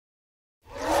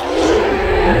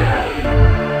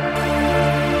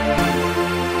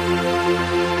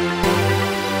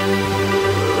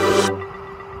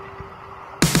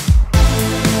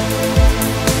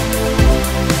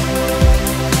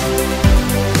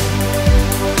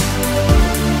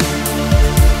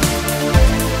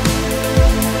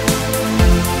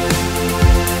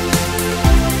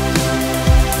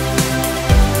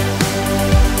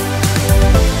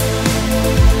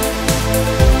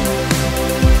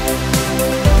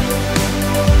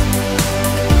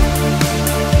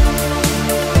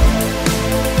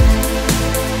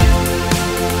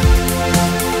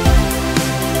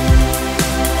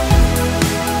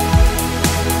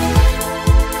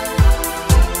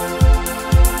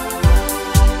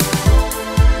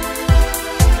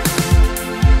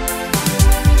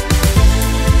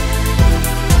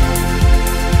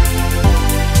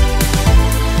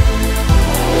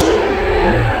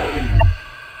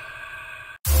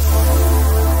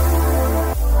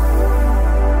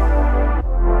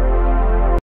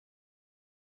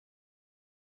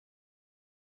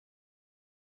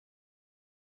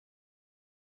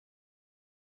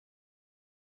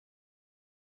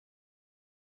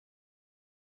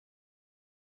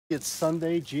It's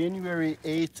Sunday, January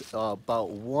 8th, about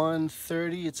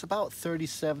 1:30. It's about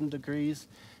 37 degrees.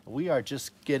 We are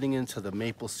just getting into the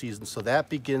maple season, so that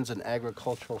begins an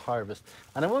agricultural harvest.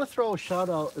 And I want to throw a shout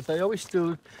out, as I always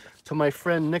do, to my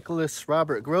friend Nicholas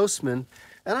Robert Grossman.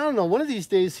 And I don't know, one of these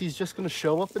days he's just going to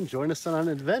show up and join us on an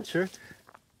adventure.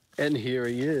 And here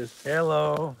he is.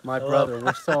 Hello. My Hello. brother.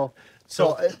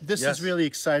 This yes. is really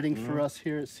exciting for us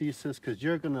here at CCIS, because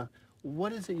you're going to,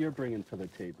 what is it you're bringing to the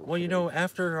table? Well, you know,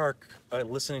 after our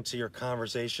listening to your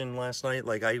conversation last night,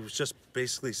 like I was just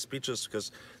basically speechless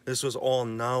because this was all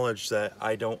knowledge that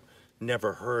I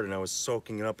never heard, and I was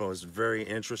soaking it up. I was very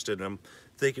interested, and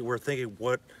we're thinking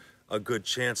what a good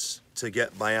chance to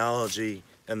get biology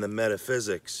and the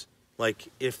metaphysics. Like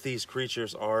if these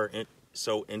creatures are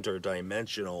so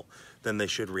interdimensional, then they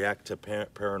should react to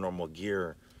paranormal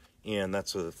gear. And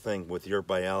that's the thing with your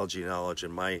biology knowledge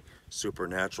and my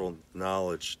supernatural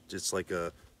knowledge. It's like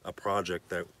a project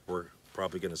that we're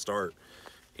probably going to start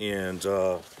and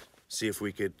see if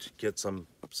we could get some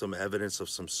evidence of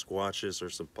some squatches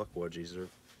or some puckwugies or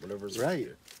whatever's right.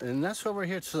 And that's what we're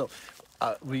here to. So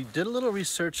we did a little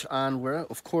research on where,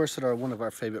 of course, at one of our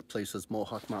favorite places,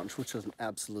 Mohawk Mountains, which is an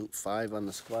absolute 5 on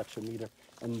the squatchometer.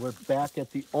 And we're back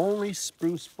at the only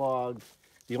spruce bog,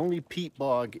 the only peat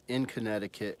bog in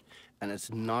Connecticut. And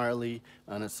it's gnarly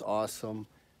and it's awesome.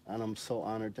 And I'm so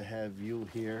honored to have you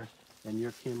here and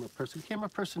your camera person. Camera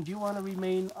person, do you want to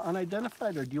remain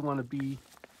unidentified or do you want to be,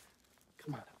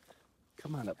 come on up,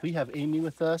 come on up. We have Amy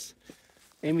with us.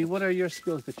 Amy, what are your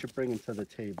skills that you're bringing to the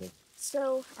table?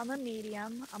 So I'm a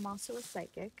medium. I'm also a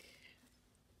psychic.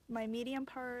 My medium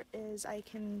part is I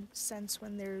can sense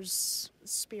when there's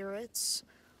spirits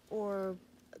or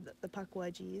the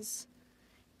Puckwugies,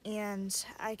 and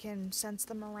I can sense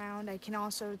them around. I can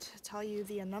also tell you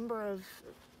the number of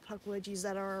Puckwugies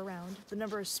that are around, the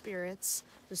number of spirits,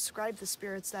 describe the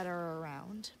spirits that are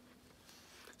around.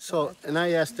 So, and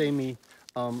I asked Amy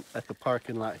at the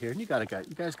parking lot here, and you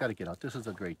guys got to get out. This is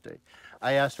a great day.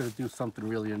 I asked her to do something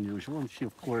really unusual, and she,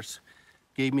 of course,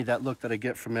 gave me that look that I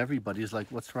get from everybody. He's like,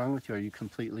 "What's wrong with you? Are you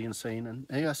completely insane?" And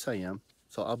yes, I am.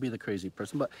 So I'll be the crazy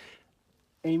person. But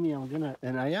Amy,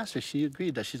 and I asked her, she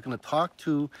agreed that she's gonna talk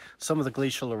to some of the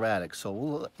glacial erratics. So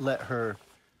we'll let her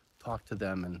talk to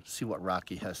them and see what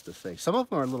Rocky has to say. Some of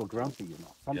them are a little grumpy, you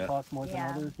know. Some talk more than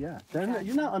others. Yeah.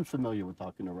 You're not unfamiliar with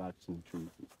talking to rocks and trees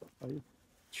and stuff, are you?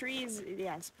 Trees,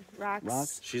 yes. Rocks.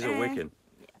 Rocks? She's a Wiccan.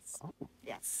 Yes. Oh.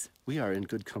 Yes. We are in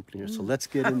good company here, so let's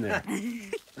get in there.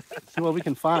 See what we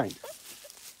can find.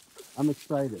 I'm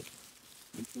excited.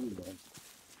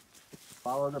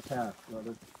 Follow the path,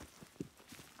 brother.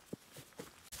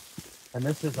 And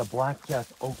this is a blackjack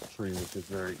oak tree, which is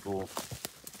very cool.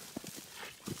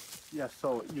 Yeah,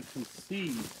 so you can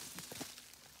see,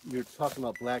 you're talking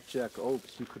about blackjack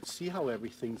oaks, you could see how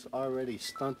everything's already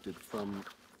stunted from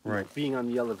being on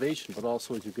the elevation, but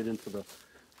also as you get into the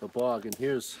bog. And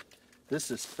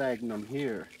this is sphagnum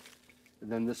here,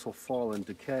 and then this will fall and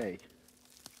decay.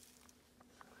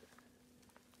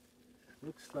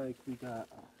 Looks like we got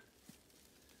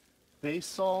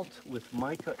basalt with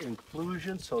mica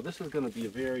inclusion, so this is going to be a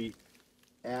very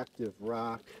active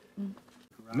rock.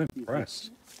 I'm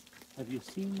impressed. Have you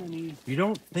seen any? You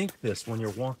don't think this when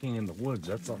you're walking in the woods.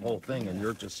 That's the whole thing, and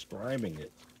you're describing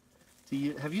it.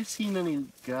 Have you seen any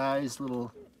guys,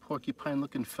 little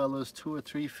porcupine-looking fellows, 2 or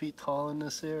 3 feet tall in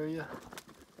this area?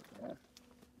 Yeah.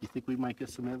 You think we might get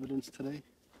some evidence today?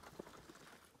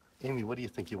 Amy, what do you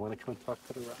think? You want to come and talk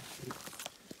to the rock?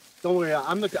 Don't worry,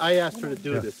 I asked her to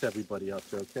do this, everybody out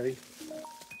there, okay?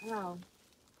 Wow.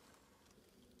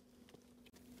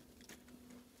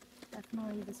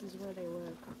 Definitely this is where they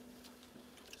were.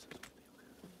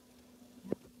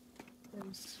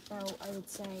 There's about, I would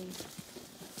say,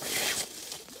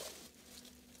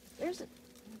 there's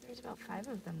about 5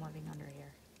 of them living under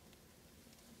here.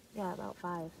 Yeah, about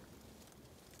 5.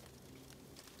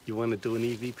 You want to do an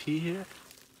EVP here?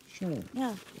 Sure.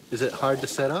 Yeah. Is it hard to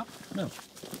set up? No.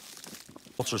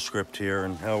 Culture script here,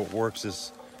 and how it works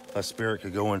is a spirit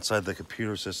could go inside the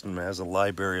computer system. It has a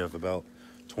library of about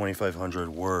 2,500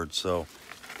 words, so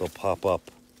they'll pop up.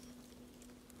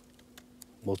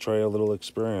 We'll try a little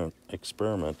experiment.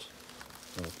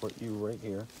 I'll put you right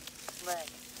here.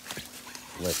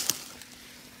 Leg.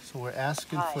 So we're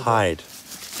asking for hide.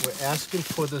 We're asking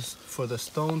for the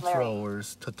stone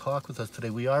throwers to talk with us today.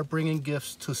 We are bringing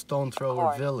gifts to Stone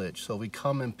Thrower Village, so we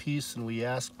come in peace and we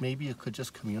ask maybe you could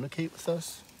just communicate with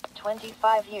us.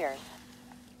 25 years.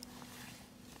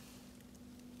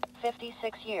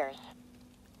 56 years.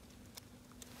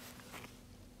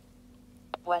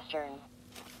 Western.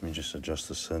 Let me just adjust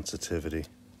the sensitivity.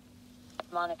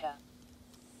 Monica.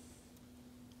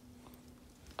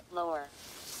 Lower.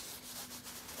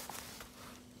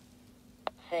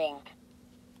 Think.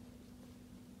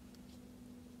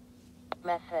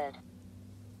 Method.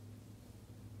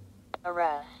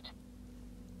 Arrest.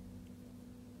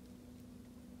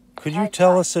 Could you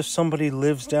tell us if somebody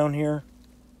lives down here?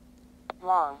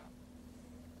 Long.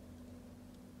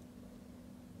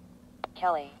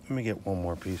 Kelly. Let me get one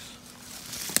more piece.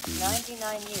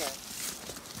 99 years.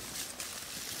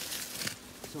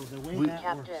 So the way We-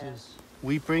 that works Captain. is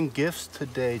We bring gifts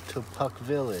today to Puck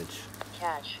Village.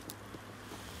 Catch.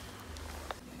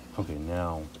 Okay,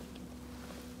 now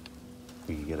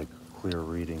we can get a clear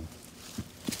reading.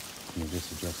 Let me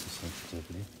just adjust the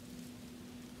sensitivity.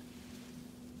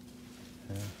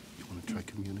 Yeah, You want to try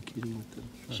communicating with them?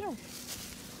 Sure.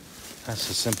 that's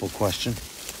a simple question.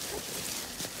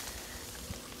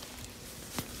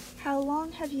 How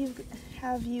long have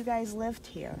you guys lived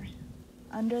here?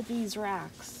 Under these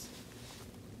racks?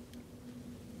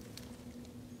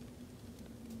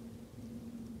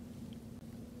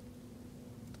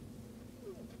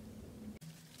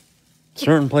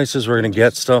 Certain places we're gonna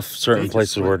get stuff. Certain They just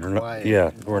places we're went not. quiet.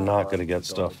 Yeah, we're not gonna The get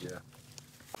dog, stuff. yeah.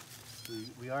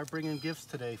 We are bringing gifts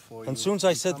today for you. And as soon as I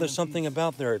You said come there's in something peace.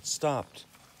 about there, it stopped.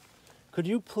 Could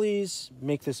you please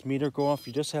make this meter go off?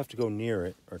 You just have to go near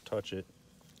it or touch it.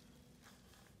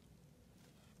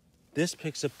 This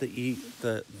picks up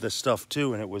the stuff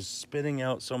too, and it was spitting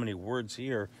out so many words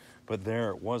here, but there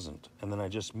it wasn't. And then I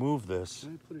just moved this.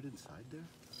 Can I put it inside there?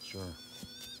 Sure.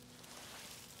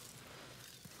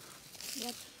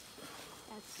 Yep.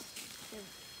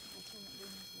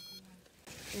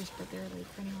 Yes, but they're like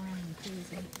running around and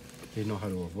crazy. They know how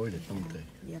to avoid it, don't they?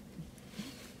 Yep.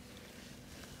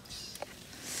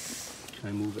 Can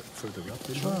I move it further up?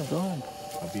 Sure, go ahead.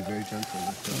 I'll be very gentle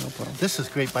with No it. problem. This is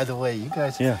great, by the way. You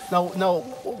guys. Yeah. Now,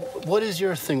 what is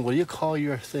your thing? What do you call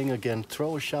your thing again?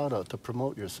 Throw a shout out to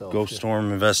promote yourself. Ghost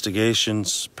Storm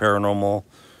Investigations, paranormal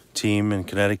team in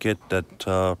Connecticut that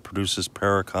produces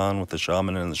Paracon with the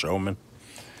shaman and the showman.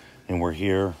 And we're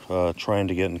here trying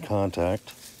to get in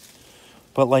contact.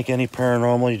 But like any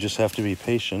paranormal, you just have to be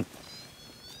patient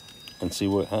and see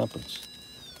what happens.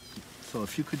 So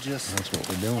if you could just That's what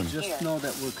we're doing. just know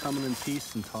that we're coming in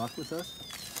peace and talk with us.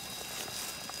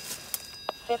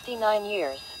 59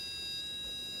 years.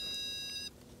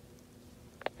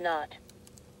 Not.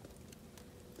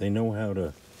 They know how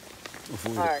to.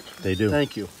 Avoid Hard. They do.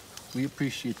 Thank you. We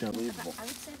appreciate that. I would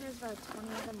say there's about 20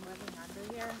 of them living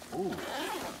under here. Ooh.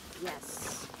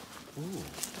 Yes.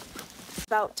 Ooh.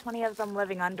 About 20 of them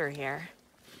living under here.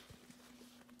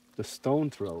 The stone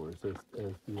throwers, as the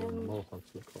And-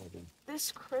 Mohawks would call them.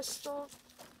 This crystal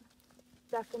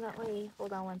definitely,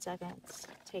 hold on one second. It's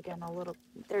taking a little,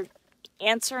 they're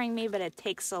answering me, but it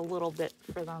takes a little bit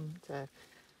for them to.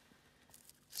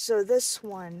 So this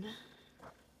one,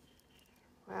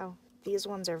 wow, these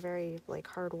ones are very like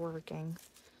hardworking.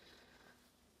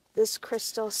 This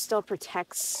crystal still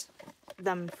protects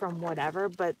them from whatever,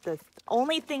 but the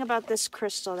only thing about this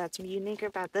crystal that's unique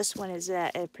about this one is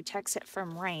that it protects it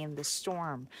from rain, the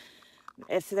storm.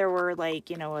 If there were like,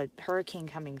 you know, a hurricane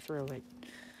coming through, it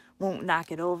won't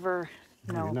knock it over.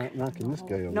 No, You're not knocking this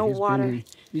guy over. no water.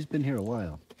 He's been here a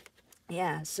while.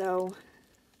 Yeah, so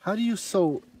How do you,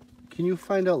 can you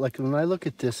find out, like when I look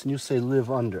at this and you say live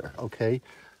under, okay?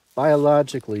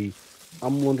 Biologically,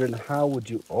 I'm wondering how would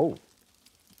you, oh,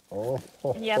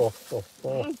 Yep.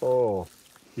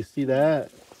 You see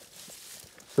that?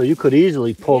 So you could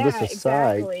easily pull yeah, this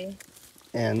aside exactly.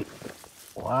 and,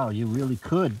 wow, you really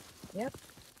could. Yep.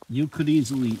 You could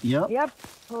easily, yep. Yep.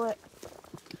 Pull it.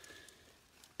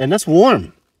 And that's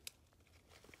warm.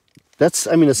 That's,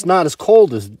 I mean, it's not as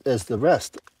cold as the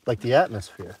rest, like the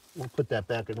atmosphere. We'll put that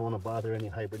back. I don't want to bother any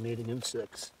hibernating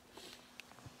insects.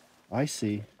 I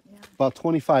see. Yeah. About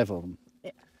 25 of them.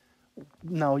 Yeah.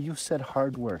 No, you said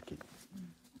hardworking.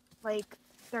 Like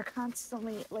they're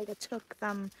constantly like it took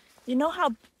them. You know how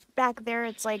back there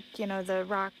it's like, you know, the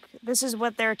rock. This is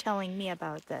what they're telling me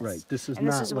about this. Right. This is And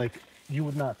not what- like, you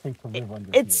would not think to live under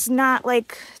It's here. not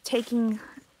like taking,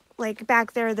 like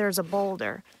back there's a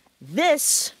boulder.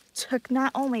 This took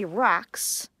not only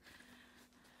rocks,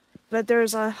 but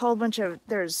there's a whole bunch of,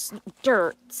 there's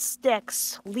dirt,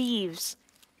 sticks, leaves,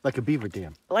 Like a beaver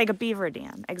dam. like a beaver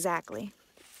dam, exactly.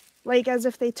 Like as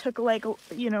if they took like,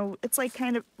 you know, it's like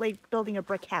kind of like building a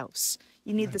brick house.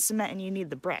 You need the cement and you need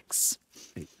the bricks.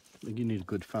 Like you need a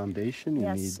good foundation. You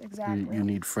Yes, need, exactly. you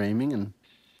need framing. And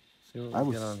See what I we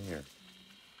was- get on here.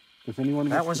 does anyone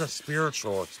That get was a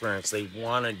spiritual experience. They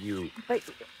wanted you. But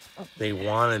They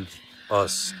wanted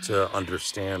us to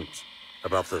understand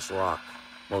about this rock.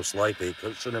 Most likely, it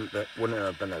wouldn't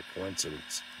have been a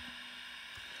coincidence.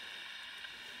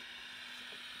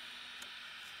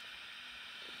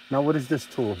 Now, what is this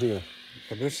tool here?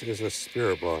 But this is a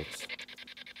spirit box.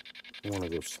 I want to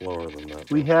go slower than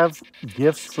that. We have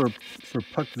gifts for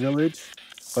Puck Village,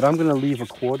 but I'm gonna leave a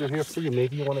quarter here for you.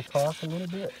 Maybe you want to talk a little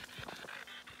bit.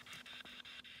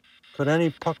 Could any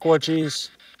Puckwugies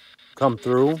come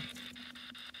through?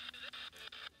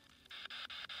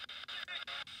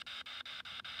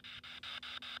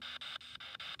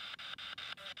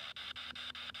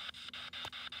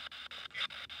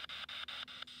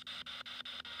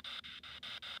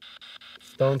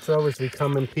 Stone throwers, we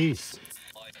come in peace.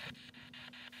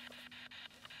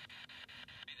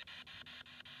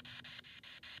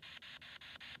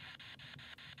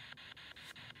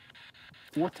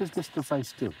 What does this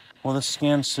device do? Well, this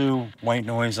scans through white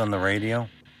noise on the radio,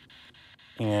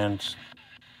 and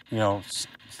you know,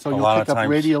 So a you'll lot pick of up times,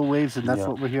 radio waves, and that's yeah.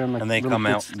 what we're hearing. Like And they little come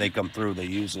out, bits. they come through. They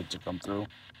use it to come through.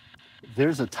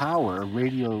 There's a tower, a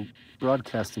radio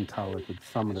broadcasting tower at the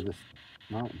summit of this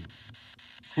mountain.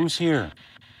 Who's here,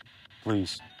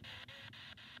 please?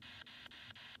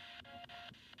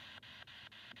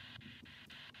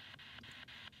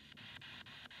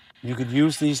 You could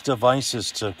use these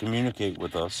devices to communicate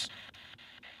with us.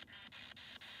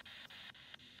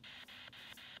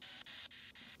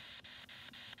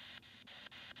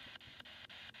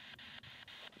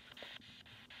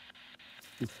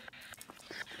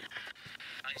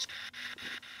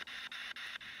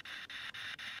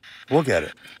 We'll get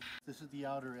it. This is the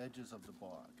outer edges of the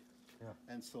bog. Yeah.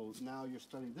 And so now you're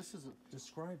studying. This is a.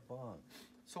 Describe bog.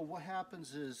 So what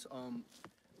happens is,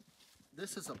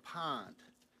 this is a pond,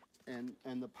 and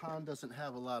the pond doesn't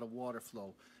have a lot of water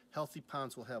flow. Healthy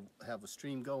ponds will have a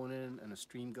stream going in and a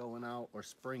stream going out, or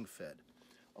spring fed.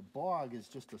 A bog is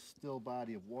just a still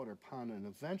body of water pond, and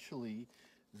eventually,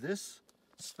 this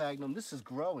sphagnum, this is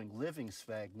growing, living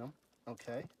sphagnum,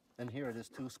 okay? And here it is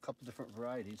too, a couple different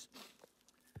varieties.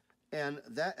 And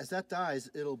that, as that dies,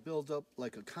 it'll build up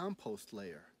like a compost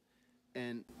layer.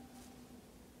 And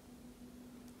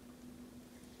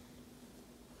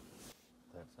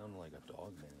That sounded like a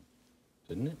dog, man.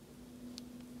 Didn't it?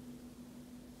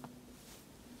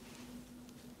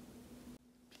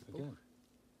 Again.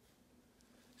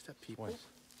 is that people? Twice.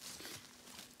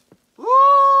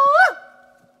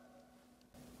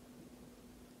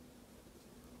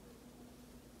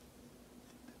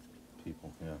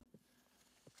 People, yeah.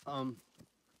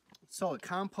 So it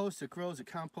composts, it grows, it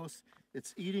composts,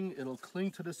 it's eating, it'll cling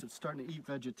to this, it's starting to eat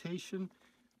vegetation.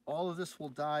 All of this will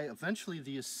die. Eventually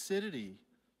the acidity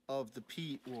of the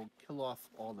peat will kill off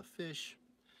all the fish.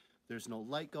 There's no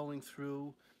light going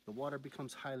through. The water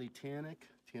becomes highly tannic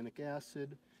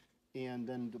acid, and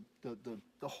then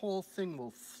the whole thing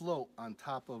will float on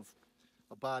top of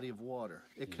a body of water.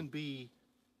 It can be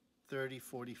 30,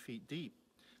 40 feet deep.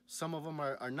 Some of them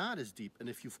are not as deep, and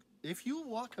if you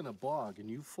walk on a bog and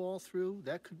you fall through,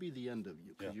 that could be the end of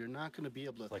you, because Yeah. you're not going to be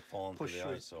able to It's like falling through the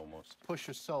ice almost. push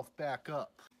yourself back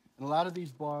up. And a lot of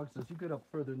these bogs, as you get up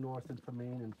further north into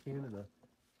Maine and Canada,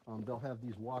 they'll have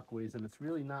these walkways, and it's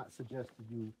really not suggested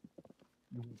you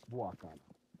walk on them.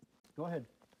 Go ahead.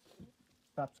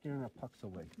 Stop scaring our pucks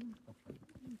away. Okay.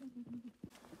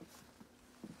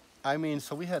 I mean,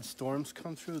 so we had storms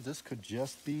come through. This could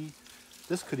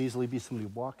easily be somebody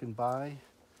walking by.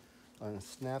 And a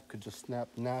snap could just snap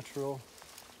natural.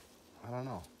 I don't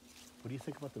know. What do you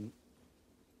think about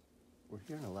we're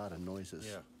hearing a lot of noises.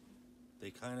 Yeah.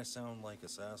 They kind of sound like a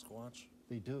Sasquatch.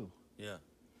 They do. Yeah.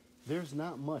 There's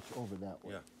not much over that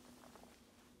way. Yeah.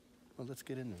 Well, let's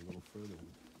get in there a little further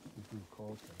and we'll do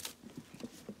calls there.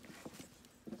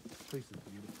 This place is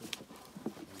beautiful.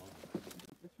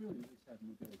 It's really nice having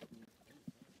you guys here.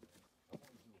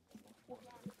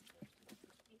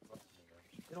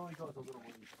 It only goes a little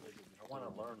ways further. I want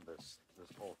to learn this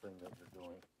whole thing that you're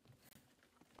doing.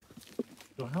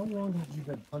 So how long have you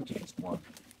been hunting this one?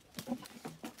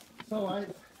 So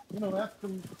after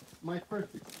my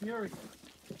first experience,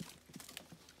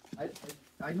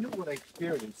 I knew what I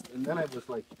experienced, and then I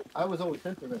was always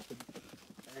interested,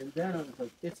 and then I was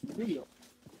like, it's real.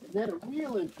 And then a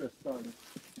real interest started.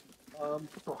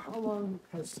 So how long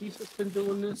has CCIS been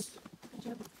doing this?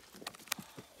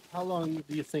 How long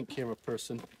do you think, camera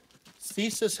person?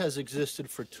 CCIS has existed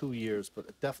for 2 years, but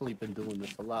I've definitely been doing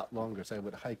this a lot longer, so I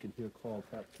would hike and hear calls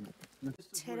happening.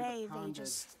 Today,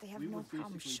 they have no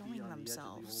problem showing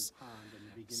themselves.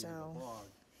 So,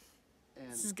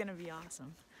 this is gonna be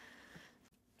awesome.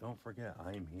 Don't forget,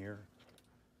 I'm here.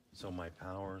 So my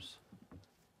powers,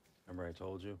 remember I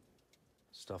told you?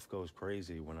 Stuff goes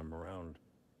crazy when I'm around.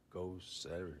 Ghosts,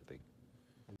 everything.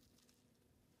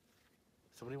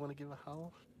 Somebody want to give a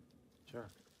howl? Sure.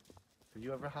 Have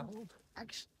you ever howled?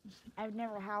 Actually, I've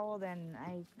never howled, and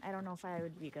I don't know if I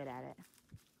would be good at it.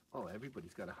 Oh,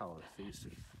 everybody's got to howl at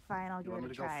faces. Fine, I'll You give want it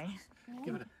me a to go try.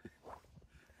 Give it a...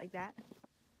 Like that.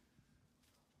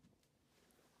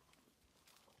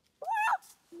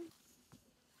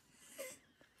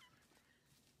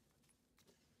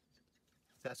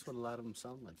 That's what a lot of them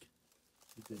sound like.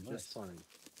 You did just fine.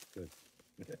 Good.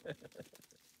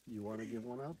 You want to give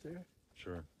one out there?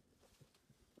 Sure.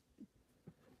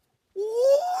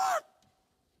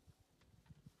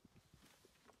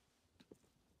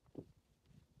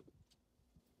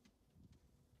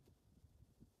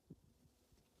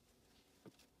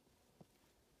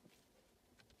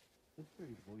 It's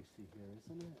very voicey here,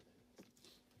 isn't it?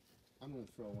 I'm going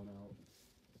to throw one out.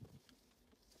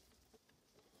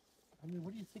 I mean,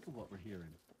 what do you think of what we're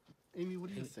hearing? Amy, what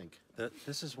do you think?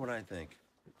 This is what I think.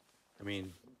 I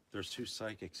mean, there's two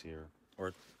psychics here,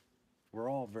 or we're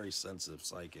all very sensitive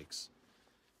psychics.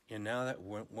 And now that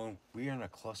when we're in a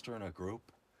cluster in a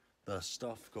group, the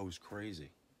stuff goes crazy.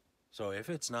 So if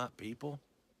it's not people,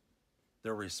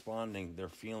 they're responding, they're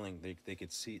feeling, they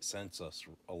could sense us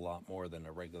a lot more than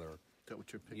a regular. Is that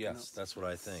what you're picking up? Yes, that's what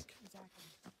I think. Exactly.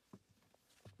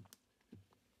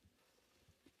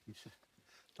 You should,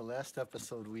 the last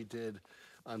episode we did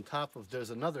on top of, there's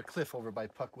another cliff over by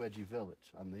Puckwugies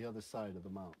Village on the other side of the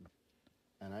mountain.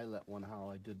 And I let one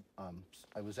howl.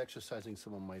 I was exercising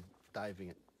some of my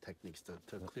diving techniques to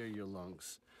clear your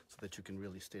lungs so that you can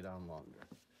really stay down longer.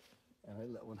 And I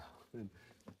let one howl. And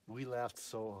we laughed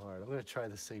so hard. I'm going to try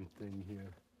the same thing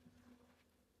here.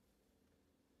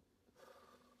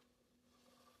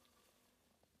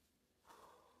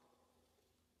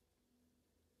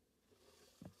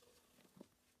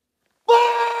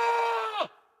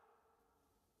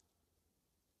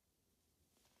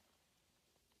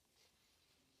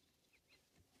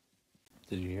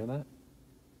 Did you hear that? Is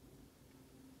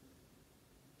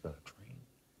that a train?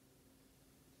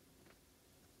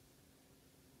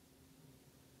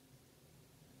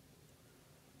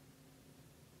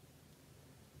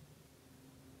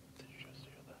 Did you just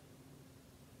hear that?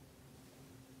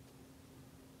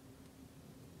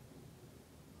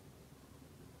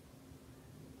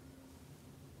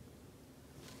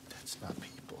 That's not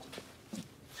people.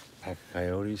 Pack of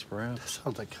coyotes, perhaps? That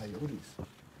sounds like coyotes.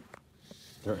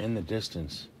 They're in the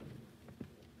distance.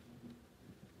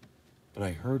 But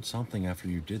I heard something after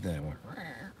you did that. I went, "Rah."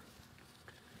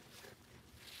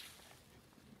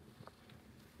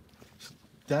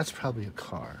 That's probably a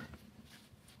car.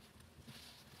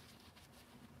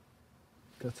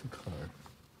 That's a car.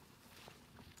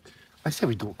 I say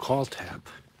we do a call tap.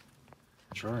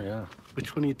 Sure, yeah.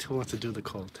 Which one of you two wants to do the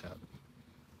call tap?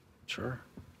 Sure.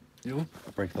 You?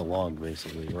 Break the log,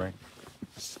 basically, right?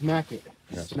 Smack it.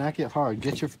 Yes. Smack it hard.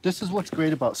 This is what's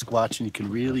great about squatching. You can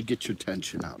really get your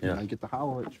tension out. Yeah. I get the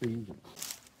howl at trees.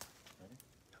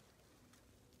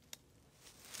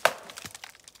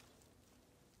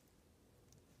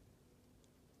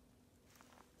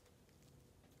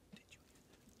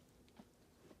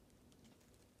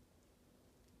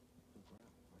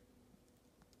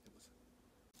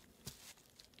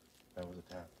 That was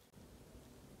a tap.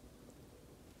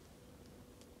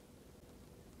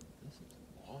 This is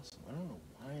awesome. I don't know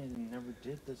why I never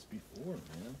did this before,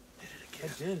 man. I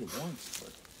did it once,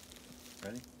 but...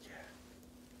 Ready? Yeah.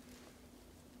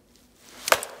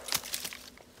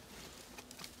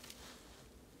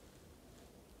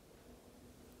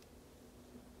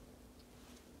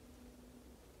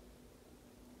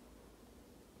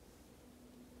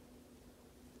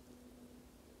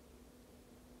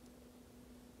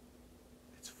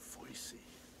 It's voicey.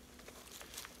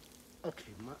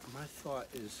 Okay, my thought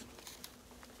is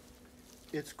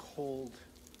it's cold.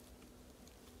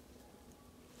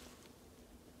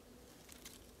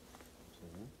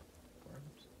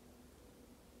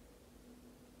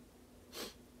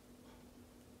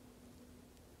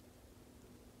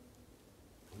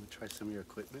 Want to try some of your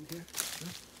equipment here?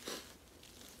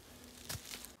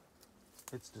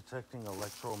 It's detecting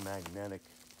electromagnetic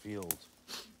fields.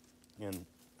 And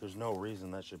there's no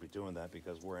reason that should be doing that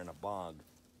because we're in a bog.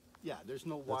 Yeah, there's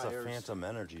no That's wires. a phantom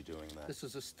energy doing that. This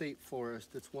is a state forest.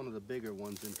 It's one of the bigger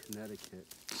ones in Connecticut.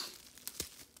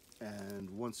 And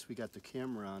once we got the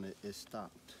camera on it, it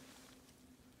stopped.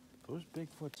 Those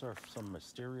Bigfoots are some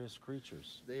mysterious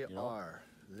creatures. They you know? are.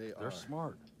 They They're are.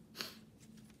 smart.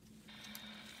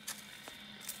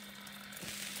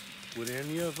 Would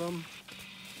any of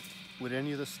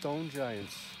the stone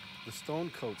giants, the stone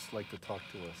coats, like to talk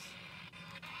to us?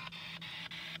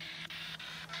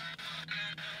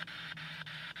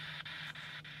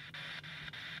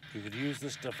 You could use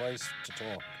this device to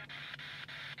talk.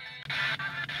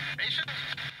 Hey,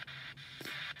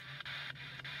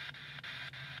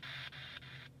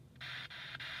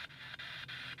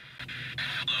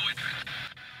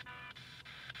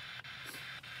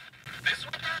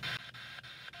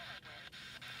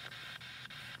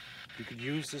 You could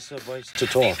use this device to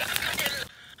talk.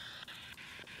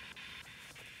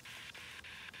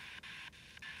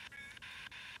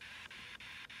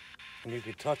 And you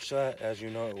could touch that, as you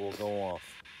know, it will go off.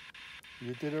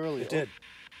 You did earlier. It did.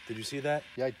 Did you see that?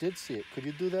 Yeah, I did see it. Could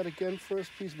you do that again for us,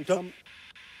 please? I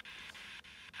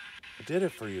did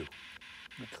it for you.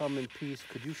 Become in peace.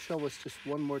 Could you show us just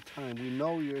one more time? We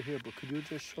know you're here, but could you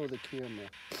just show the camera?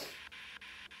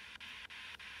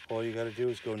 All you got to do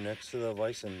is go next to the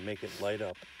device and make it light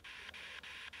up.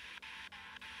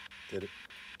 Did it?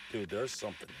 Dude, there's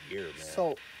something here, man.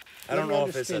 So, I don't let me know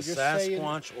if it's a understand, you're saying-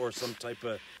 Sasquatch or some type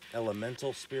of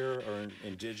elemental spirit or an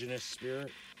indigenous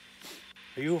spirit.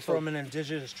 Are you from an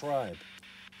indigenous tribe?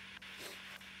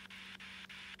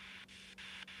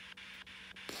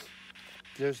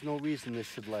 There's no reason this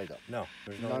should light up. No,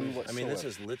 there's no None reason. I mean, this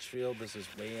whatsoever. is Litchfield. This is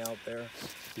way out there.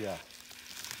 Yeah.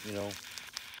 You know,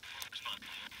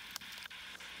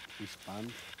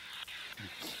 Respond.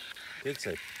 did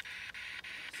say.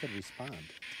 Said respond.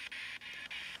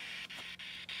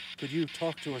 Could you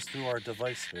talk to us through our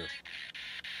device here?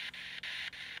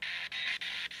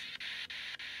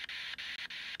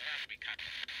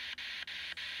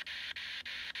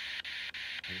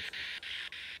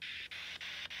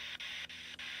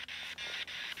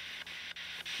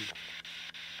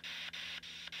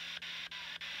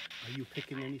 Are you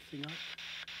picking anything up?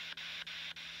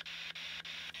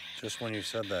 Just when you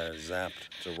said that, it zapped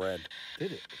to red.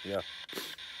 Did it? Yeah.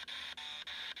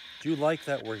 Do you like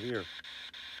that we're here?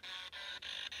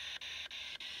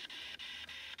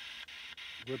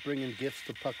 We're bringing gifts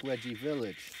to Puckwugie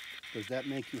Village. Does that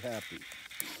make you happy?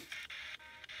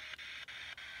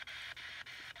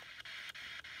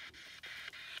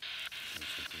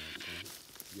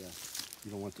 Yeah.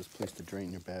 You don't want this place to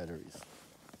drain your batteries.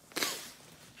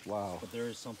 Wow. But there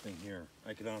is something here.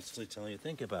 I could honestly tell you,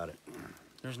 think about it.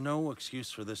 There's no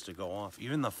excuse for this to go off.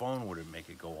 Even the phone wouldn't make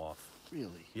it go off.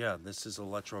 Really? Yeah, this is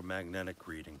electromagnetic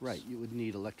readings. Right. You would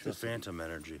need The electricity. phantom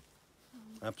energy.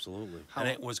 Absolutely. How- And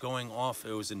it was going off.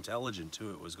 It was intelligent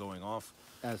too. It was going off.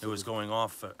 As It was going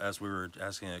off as we were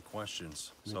asking it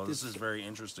questions. And So it this did is very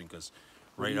interesting because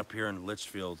What do right you- up here in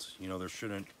Litchfield, you know, there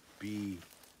shouldn't be,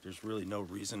 there's really no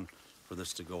reason for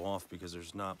this to go off because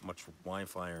there's not much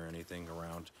Wi-Fi or anything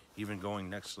around. Even going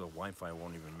next to the Wi-Fi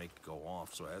won't even make it go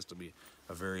off. So it has to be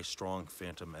a very strong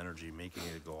phantom energy making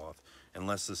it go off.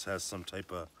 Unless this has some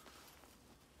type of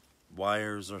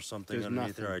wires or something There's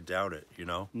underneath there, nothing. I doubt it, you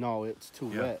know? No, it's too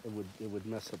Yeah. wet. It would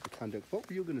mess up the conduct. What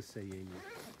were you gonna say, Amy?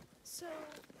 So,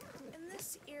 in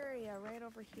this area right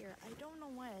over here, I don't know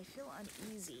why I feel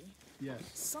uneasy. Yes.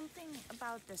 Something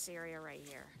about this area right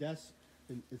here. That's.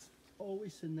 And it's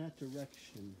always in that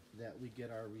direction that we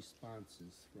get our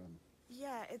responses from.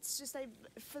 Yeah, it's just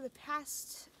for the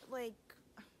past like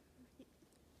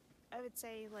I would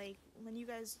say like when you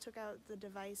guys took out the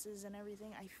devices and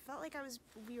everything, I felt like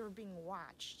we were being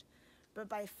watched, but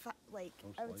by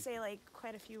Most I would say like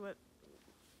quite a few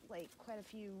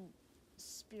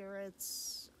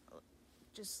spirits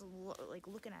just like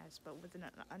looking at us, but with an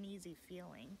uneasy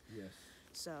feeling. Yes.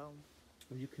 So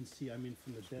Well, you can see. I mean,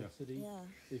 from the density. yeah,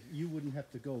 If you wouldn't have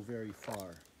to go very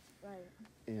far right.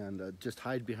 and just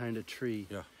hide behind a tree.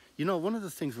 Yeah. You know, one of the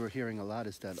things we're hearing a lot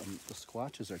is that the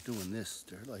squatches are doing this.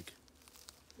 They're like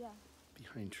Yeah.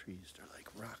 behind trees. They're like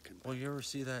rocking. Well, you ever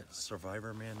see that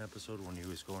Survivor Man episode when he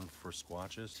was going for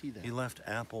squatches? See that. He left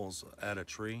apples at a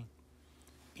tree,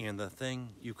 and the thing,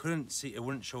 you couldn't see, it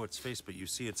wouldn't show its face, but you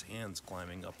see its hands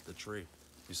climbing up the tree.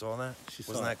 You saw that? She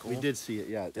Wasn't saw that it. cool? We did see it.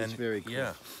 Yeah, it's And- very cool.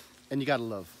 Yeah. And you gotta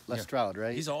love Les Yeah. Stroud,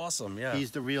 right? He's awesome, yeah.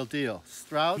 He's the real deal.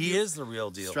 Stroud. He is the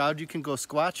real deal. Stroud, you can go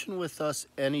squatching with us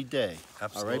any day. All right,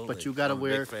 Absolutely. but you gotta I'm a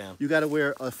big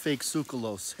wear fan. a fake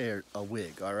Sukalos hair, a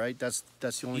wig. All right, that's the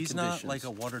only He's conditions. not like a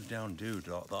watered down dude.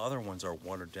 The other ones are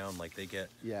watered down, like they get,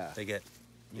 Yeah.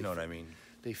 you know what I mean?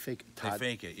 They fake They Todd.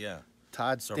 fake it, yeah.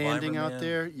 Todd Survivor standing out Man.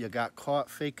 there. You got caught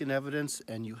faking evidence,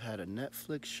 and you had a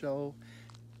Netflix show,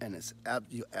 and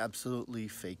you absolutely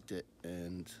faked it.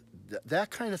 And that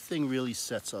kind of thing really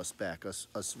sets us back. Us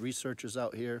researchers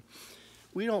out here,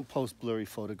 we don't post blurry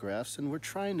photographs, and we're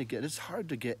trying to get. It's hard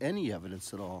to get any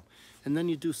evidence at all, and then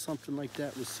you do something like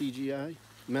that with CGI,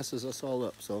 messes us all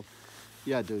up. So,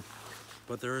 yeah, dude,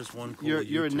 But there is one cool you're a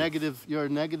YouTube- negative. You're a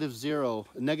negative zero,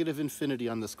 a negative infinity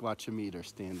on the squatchometer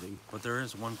standing. But there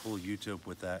is one cool YouTube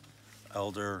with that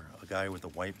elder, a guy with a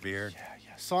white beard.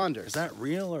 Yeah. Saunders. Is that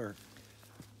real or?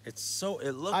 It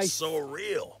looks I- so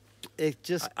real. It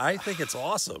just, I think it's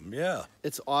awesome. Yeah.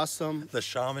 it's awesome. The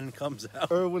shaman comes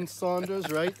out. Erwin Saunders,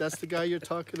 right? That's the guy you're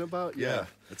talking about? Yeah.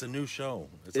 It's a new show.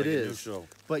 It's It like is. a new show.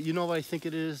 But you know what I think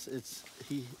it is? It's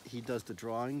he does the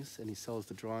drawings and he sells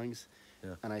the drawings.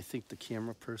 Yeah. And I think the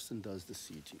camera person does the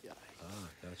CGI. Ah,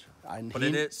 gotcha. And But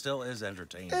it still is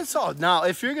entertaining. It's all now.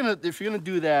 If you're gonna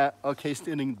do that, okay,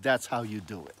 standing. That's how you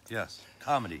do it. Yes.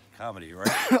 Comedy, right?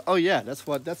 Oh yeah, that's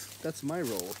my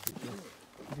role.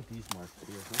 Look at these marks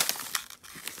here,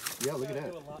 huh? Yeah, look at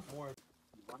that. Do a lot more.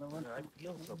 I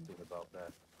feel something about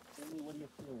that. Tell me, what are you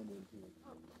feeling in here?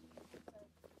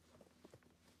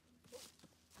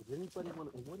 Does anybody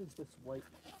want? What is this white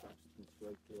substance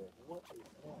right there? What is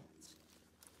that?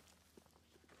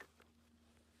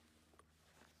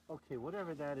 Okay,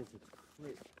 whatever that is, it's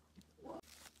clear.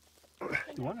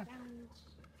 You wanna?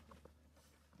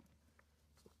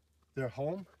 They're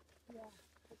home. Yeah.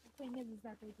 But the thing is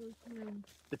that they go through.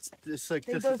 It's like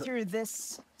They this. go Is through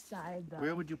this side though.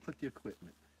 where would you put the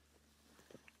equipment?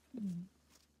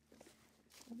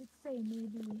 I would say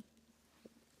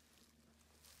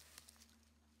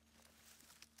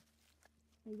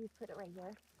maybe put it right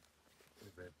here.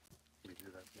 We do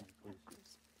that thing,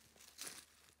 please.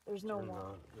 There's no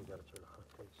wall. We gotta turn on,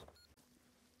 please.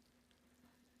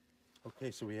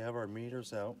 Okay, so we have our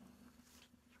meters out.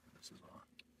 This is on.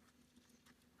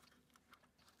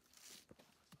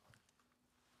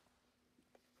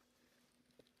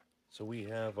 So we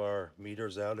have our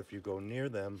meters out. If you go near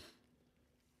them,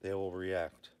 they will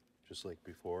react, just like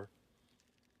before.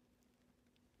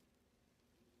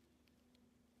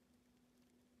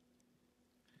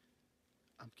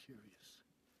 I'm curious.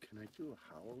 Can I do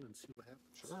a howl and see what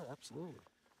happens? Sure, absolutely.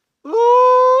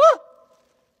 Ooh!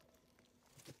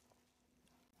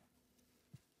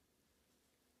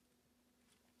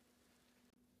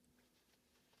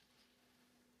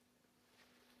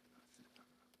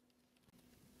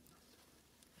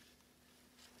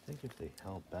 I think if they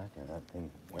held back and that thing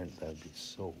went, that'd be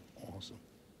so awesome.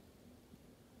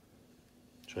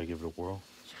 Should I give it a whirl?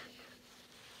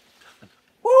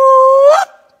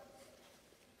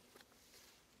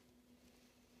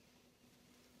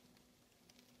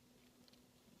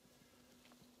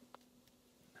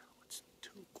 Now it's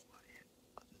too quiet,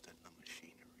 other than the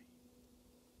machinery.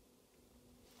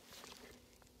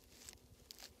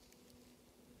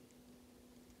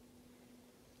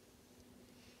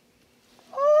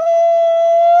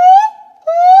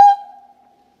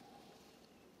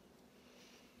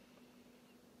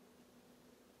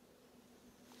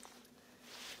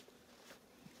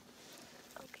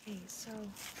 Okay, so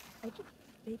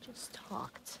they just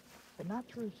talked, but not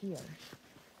through here.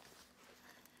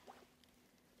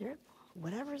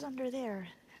 Whatever's under there,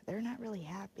 they're not really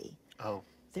happy. Oh,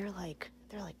 They're like,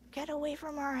 get away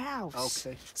from our house.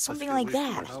 okay. Something Let's like get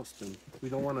away from that. the house, then. We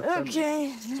don't want to.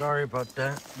 Okay. Sorry about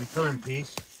that. We feel in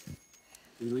peace.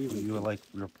 We leave You would like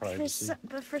your privacy.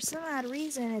 But for some odd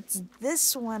reason, it's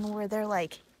this one where they're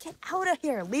like, get out of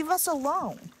here, leave us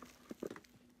alone.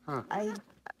 Huh.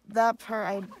 That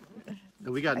part,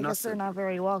 And we got I guess they're nothing. not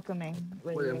very welcoming.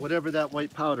 Whatever that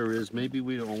white powder is, maybe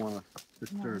we don't want to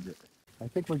disturb it. I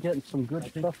think we're getting some good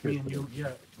stuff here. Me and you, yeah,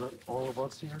 all of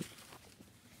us here,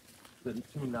 the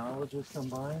two knowledges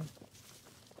combined,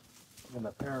 and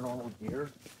the paranormal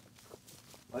gear.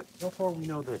 Like, so far we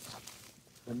know this.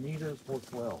 The meters work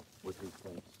well with these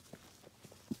things.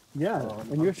 Yeah,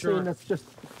 and I'm you're sure- saying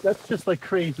that's just like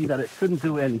crazy that it couldn't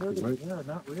do anything, right? Yeah,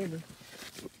 not really.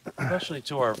 Especially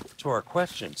to our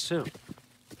questions too.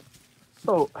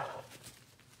 So,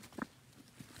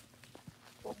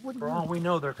 For all we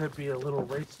know, there could be a little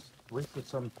race with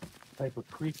some type of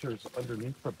creatures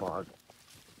underneath the bog,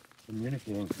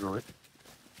 communicating through it.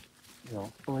 You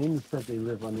know, Amy said they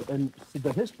live under, and see,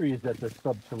 the history is that they're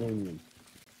subterranean.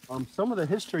 Some of the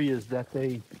history is that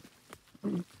they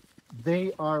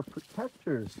are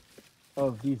protectors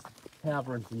of these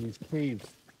caverns and these caves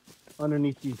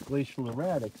underneath these glacial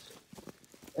erratics,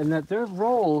 and that their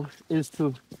role is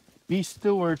to be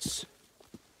stewards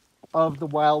of the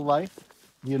wildlife,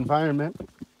 the environment,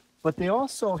 but they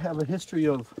also have a history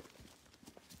of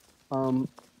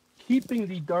keeping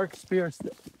the dark spirits,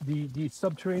 the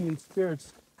subterranean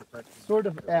spirits, sort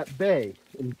of at bay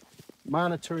and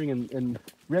monitoring and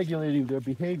regulating their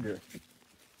behavior.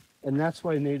 And that's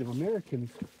why Native Americans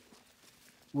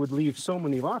would leave so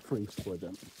many offerings for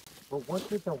them. but what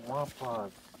did the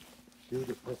Wampus do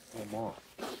to piss them off?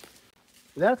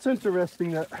 That's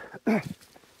interesting that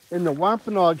in the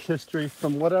Wampanoag history,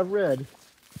 from what I've read,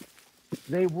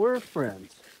 they were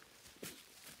friends.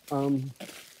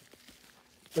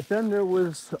 But then there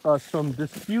was some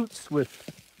disputes with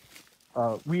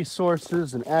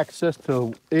resources and access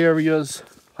to areas,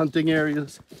 hunting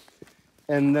areas.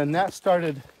 And then that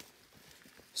started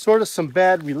sort of some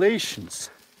bad relations.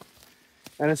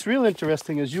 And it's real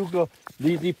interesting as you go,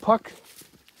 the Puck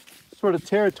sort of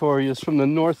territory is from the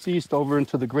northeast over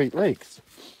into the Great Lakes.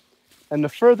 And the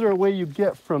further away you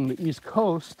get from the East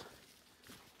Coast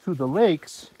to the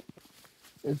lakes,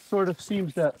 it sort of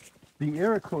seems that the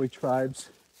Iroquois tribes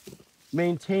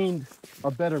maintained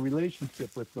a better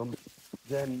relationship with them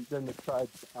than the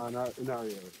tribes in our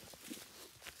area.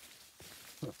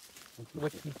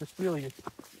 Which is just really,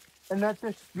 and that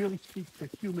just really speaks to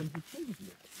human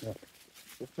behavior. Yeah.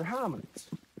 If they're hominids,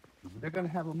 they're going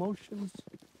to have emotions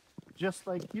just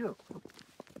like you.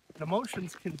 And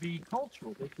emotions can be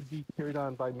cultural. They could be carried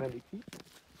on by many people.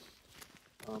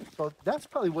 So that's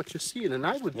probably what you're seeing. And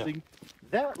I would think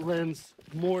that lends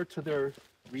more to their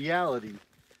reality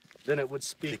than it would They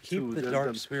speak keep to the them.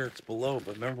 dark spirits below,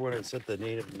 but remember when I said the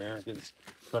Native Americans,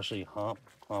 especially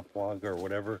Hompwag or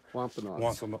whatever,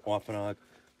 Wampanoags. Wampanoag,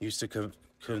 used to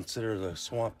consider the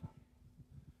swamp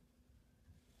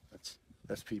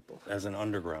That's people. as an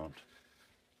underground.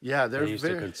 Yeah, they're They used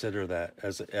to very consider that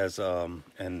as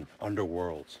an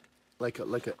underworld like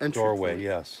an entry doorway. point.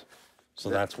 Yes, so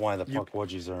That- that's why the you-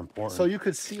 Puckwugies are important. So you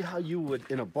could see how you would,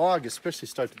 in a bog especially,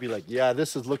 start to be like, yeah,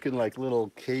 this is looking like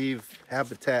little cave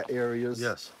habitat areas.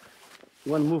 yes,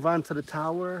 You want to move on to the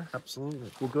tower?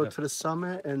 absolutely. We'll go Yeah, to the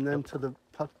summit and then to the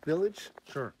Puck Village.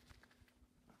 sure.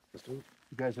 Let's do it.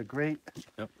 You guys are great.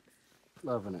 Yep.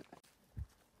 Loving it.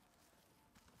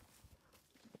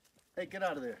 Hey, get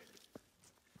out of there.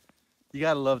 You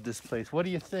gotta love this place. What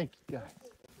do you think, guys?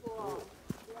 You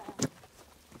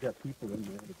got people in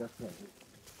there, but that's not it.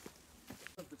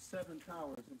 Of the 7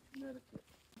 towers in Connecticut.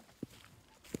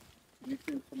 You've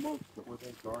been to most, but were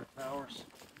they guard towers?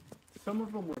 Some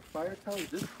of them were fire towers.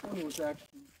 This one was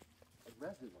actually a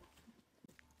residence.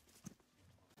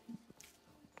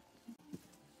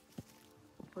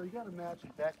 So you got to imagine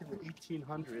back in the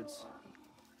 1800s,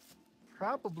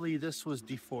 probably this was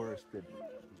deforested,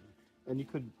 and you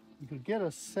could get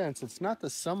a sense. It's not the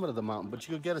summit of the mountain, but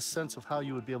you could get a sense of how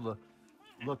you would be able to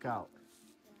look out.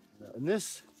 And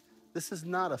this is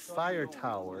not a fire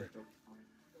tower,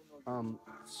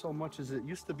 so much as it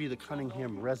used to be the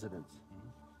Cunningham residence.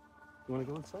 You want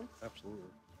to go inside? Absolutely.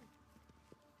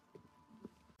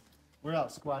 We're out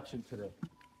squatching today.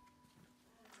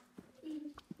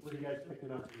 What are you guys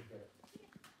picking up today?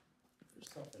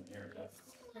 There's something here.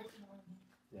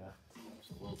 Yeah.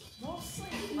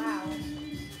 Wow.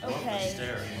 Okay.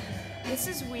 Stairs. This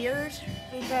is weird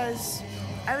because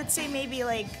I would say maybe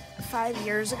like 5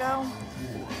 years ago,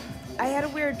 I had a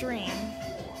weird dream.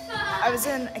 I was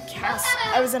in a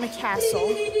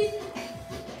castle.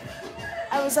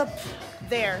 I was up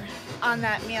there on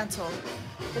that mantle.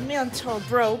 The mantle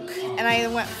broke and I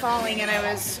went falling and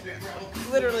I was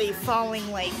literally falling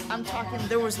like, I'm talking,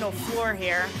 there was no floor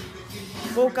here.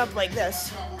 Woke up like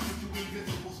this.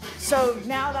 So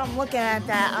now that I'm looking at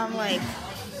that, I'm like,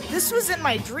 this was in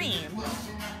my dream.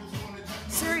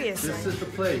 Seriously. This is the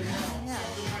place. Yeah.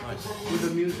 With the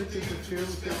music, you can cheer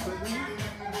with your equipment.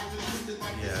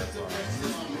 Yeah.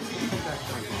 Come back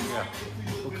down. Yeah.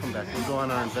 We'll come back. We'll go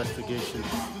on our investigation.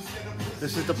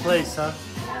 This is the place, huh?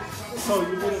 So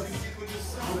you would have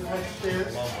had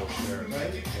stairs, Love those stairs.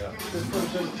 right? Yeah. This would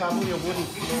have been probably a wooden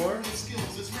floor.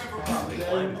 Probably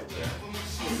climb up there.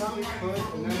 Probably could,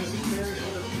 and then the stairs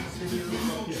would have continued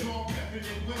up here.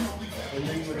 And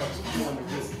then you would have to go on the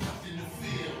roof.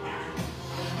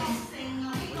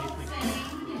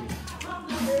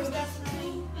 There's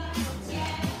definitely,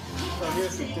 So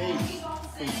here's the date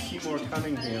from Seymour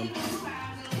Cunningham.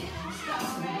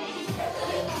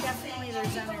 definitely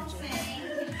there's energy.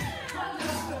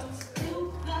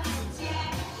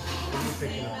 What are you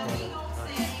picking up,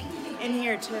 brother? In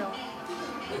here too.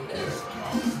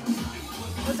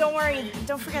 But don't worry,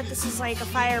 don't forget this is like a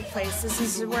fireplace. This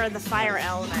is where the fire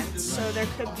elements. So there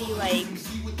could be like,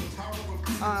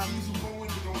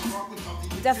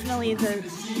 definitely the,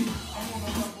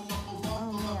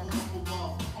 oh man.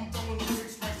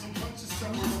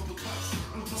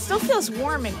 Still feels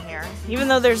warm in here, even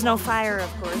though there's no fire, of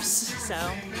course, so.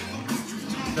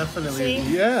 Definitely.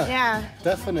 See? Yeah. Yeah.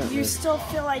 Definitely. You still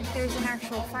feel like there's an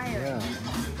actual fire. Yeah.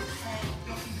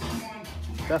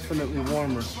 Definitely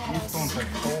warmer. These stones are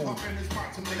cold.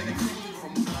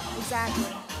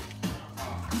 Exactly.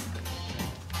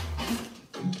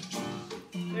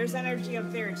 There's energy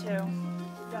up there too.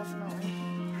 Definitely.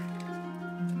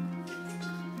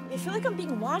 I feel like I'm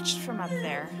being watched from up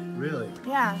there. Really?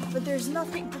 Yeah, but there's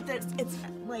nothing. But it's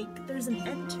like there's an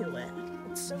end to it.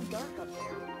 It's so dark up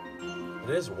there. It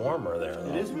is warmer there, though.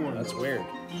 It is warm. That's weird.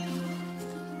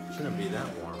 Shouldn't be that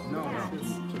warm. No, Yeah. it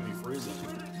shouldn't. Should be freezing.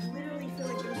 Literally feel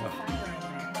like there's a fire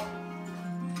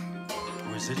in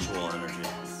there. Residual energy.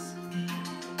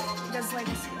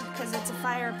 Because it's a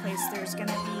fireplace, there's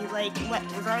gonna be like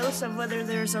regardless of whether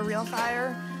there's a real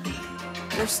fire,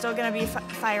 there's still gonna be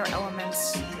fire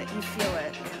elements that you feel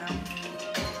it, you know.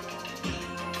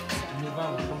 Move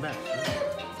on, we'll come back.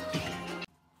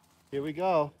 Here we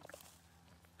go.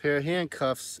 Pair of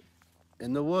handcuffs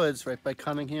in the woods right by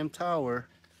Cunningham Tower.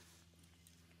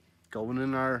 Going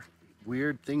in our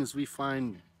weird things we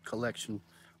find collection.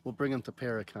 We'll bring them to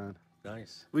Paracon.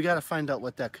 Nice. We got to find out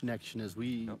what that connection is.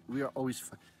 We are always.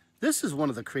 This is one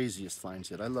of the craziest finds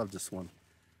yet. I love this one.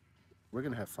 We're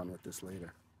gonna have fun with this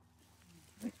later.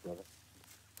 Thanks, brother.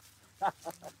 Do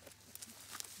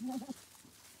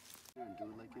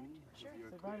it like any. Sure.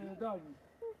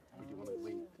 Or do you want to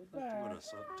wait? Go to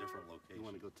a different location. You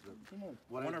want to go to the?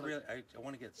 I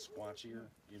want to get squatchier.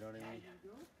 You know what I mean?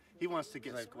 He wants to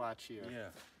get squatchier. Yeah.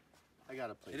 I got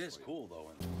a place. It is for you. cool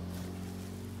though.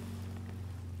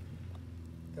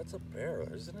 That's a bear,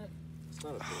 isn't it? It's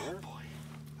not a bear. Oh boy,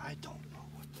 I don't know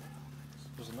what the hell.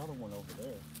 There's another one over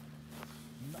there.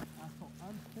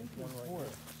 I'm thinking One right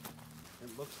there.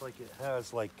 It looks like it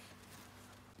has like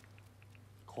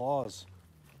claws.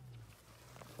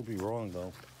 Could be wrong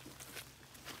though.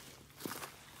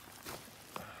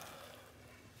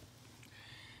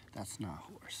 That's not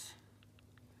a horse.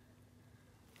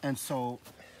 And so,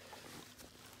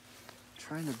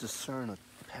 trying to discern a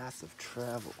path of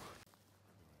travel.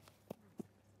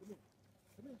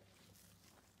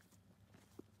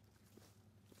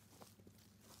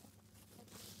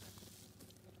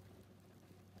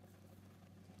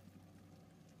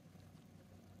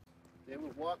 They were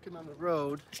walking on the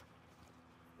road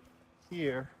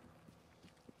here.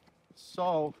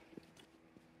 So,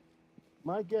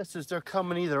 my guess is they're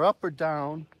coming either up or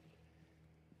down,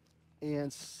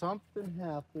 and something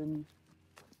happened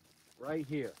right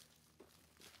here.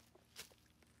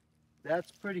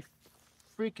 That's pretty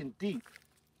freaking deep.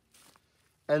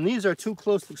 And these are too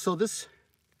close to, so this,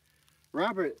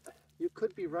 Robert, you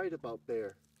could be right about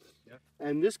bear. Yeah.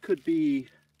 And this could be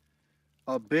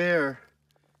a bear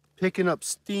picking up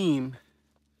steam.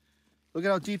 Look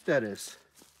at how deep that is.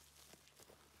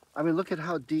 I mean, look at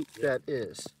how deep that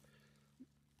is.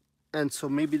 And so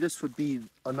maybe this would be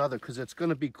another, because it's going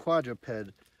to be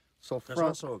quadruped. So There's front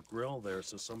also a grill there,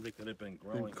 so somebody could have been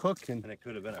grilling and cooking. and it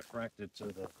could have been attracted to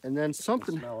the And then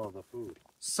something smell of the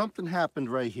food. happened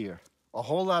right here. A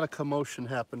whole lot of commotion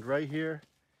happened right here.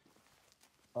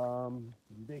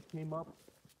 They came up.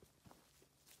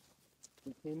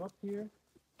 They came up here,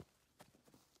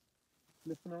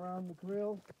 sniffing around the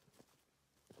grill,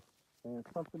 and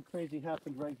something crazy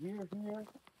happened right here, here,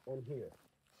 and here.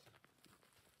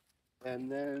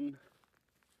 And then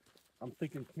I'm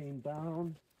thinking came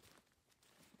down,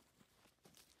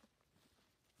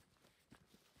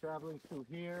 traveling through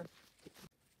here.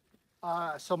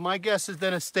 So my guess is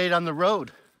then it stayed on the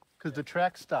road because the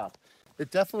track stopped.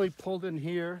 It definitely pulled in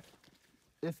here.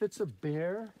 If it's a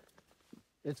bear,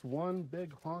 it's one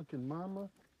big honking mama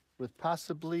with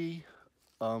possibly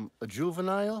a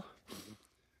juvenile,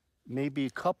 maybe a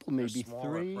couple, maybe There's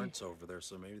smaller three. prints over there,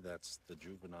 so maybe that's the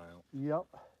juvenile. Yep.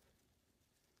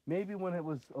 Maybe when it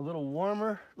was a little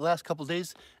warmer the last couple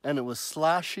days and it was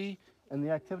sloshy and the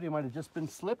activity might have just been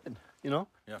slipping, you know?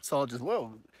 Yeah. It's all just,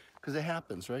 whoa, because it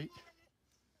happens, right?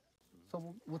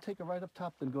 So we'll take it right up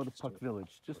top and go to Puck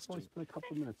Village. Just only spend a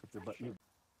couple minutes up there, but you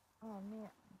Oh man.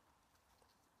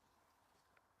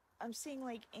 I'm seeing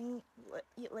like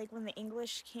like when the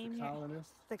English came here,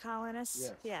 colonists. the colonists.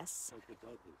 Yes. Yes. Like the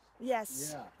Dudleys. Yes.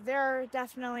 Yeah. They're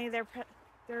definitely they're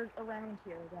around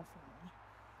here definitely.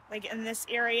 Like in this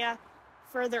area,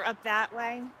 further up that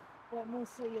way, but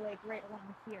mostly like right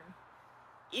around here.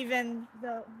 Even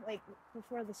though like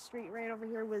before the street right over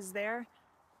here was there,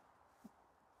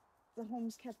 the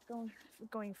homes kept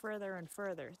going further and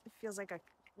further. It feels like a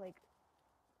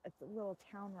little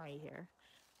town right here.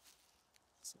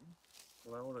 So.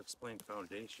 Well, I want to explain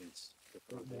foundations.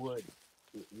 It would.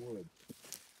 It would.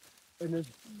 And there's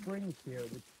springs here.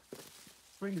 The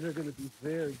springs are going to be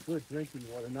very good drinking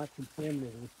water, not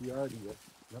contaminated with giardia.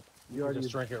 Yep. You already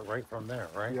just drink it right from there,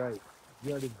 right? Right.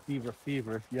 Giardia beaver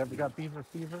fever. You ever got beaver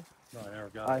fever? No, I never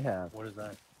got I it. have. What is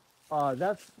that?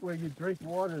 That's where you drink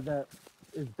water that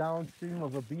is downstream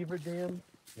of a beaver dam,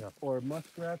 Yeah. or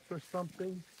muskrats or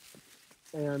something.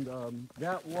 And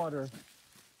that water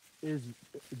is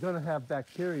going to have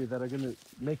bacteria that are going to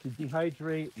make you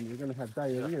dehydrate, and you're going to have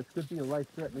diarrhea. Yeah. It could be a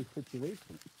life-threatening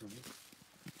situation.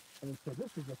 And so this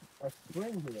is a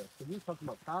spring here. So you're talking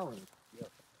about colonies. Yes.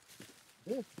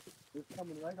 This is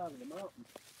coming right out of the mountain.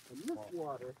 And this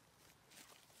water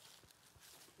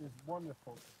is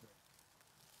wonderful to drink,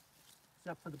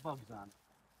 except for the bugs on it.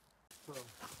 So,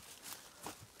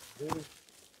 there's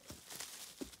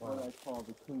what I call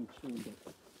the King Chamber.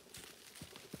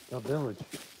 A village.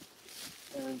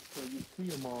 And so you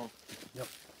see them all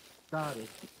dotted.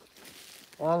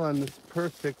 All on this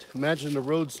perfect, imagine the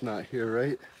road's not here,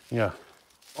 right? Yeah.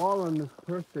 All on this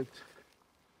perfect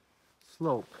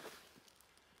slope.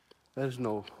 There's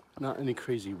not any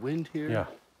crazy wind here. Yeah.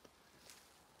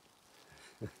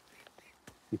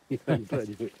 I'm glad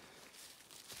you did.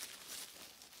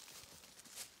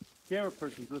 Camera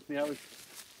person's with me. I was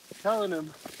telling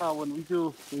him how when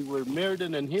we were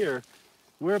Meriden and here,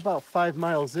 we're about 5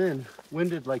 miles in,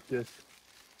 winded like this.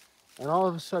 And all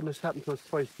of a sudden, this happened to us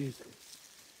twice. These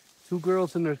two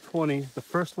girls in their 20s, the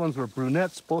first ones were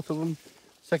brunettes, both of them.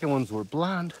 Second ones were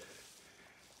blonde.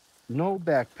 No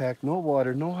backpack, no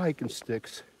water, no hiking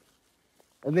sticks.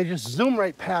 And they just zoom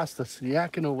right past us,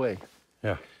 yakking away.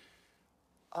 Yeah.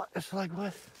 It's like,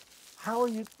 what? How are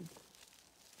you?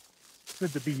 It's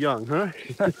good to be young, huh?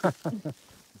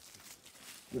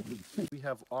 We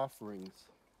have offerings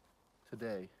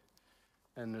today,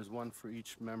 and there's one for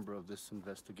each member of this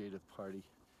investigative party.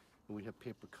 And we have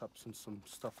paper cups and some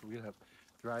stuff. We have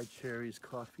dried cherries,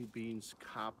 coffee beans,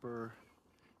 copper,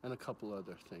 and a couple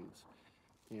other things.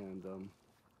 And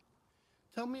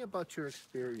tell me about your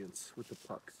experience with the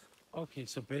pucks. Okay,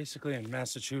 so basically in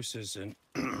Massachusetts, in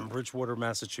Bridgewater,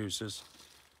 Massachusetts,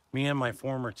 me and my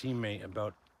former teammate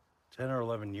about 10 or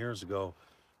 11 years ago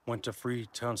went to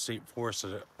Freetown State Forest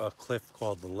at a cliff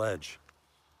called the Ledge.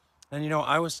 And you know,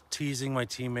 I was teasing my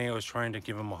teammate. I was trying to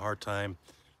give him a hard time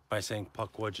by saying,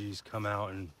 Puckwugies, come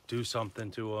out and do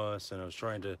something to us. And I was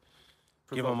trying to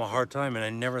give them a hard time, and I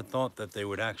never thought that they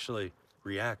would actually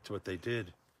react to what they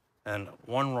did. And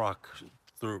one rock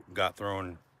got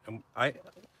thrown, and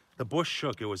the bush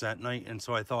shook. It was at night, and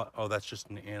so I thought, oh, that's just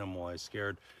an animal. I was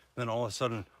scared. Then all of a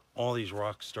sudden, all these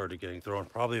rocks started getting thrown,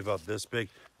 probably about this big.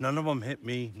 None of them hit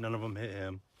me. None of them hit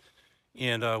him.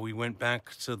 And we went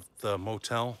back to the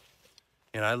motel,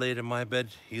 and I laid in my bed.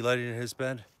 He laid in his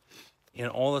bed. And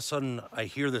all of a sudden, I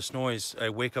hear this noise. I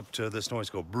wake up to this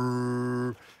noise go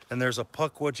brrr, and there's a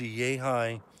Puckwugie yay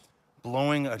high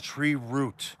blowing a tree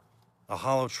root, a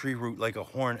hollow tree root like a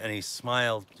horn, and he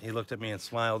smiled. He looked at me and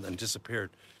smiled and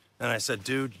disappeared. And I said,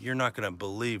 dude, you're not going to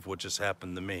believe what just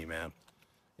happened to me, man.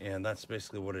 And that's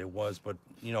basically what it was. But,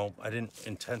 you know, I didn't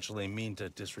intentionally mean to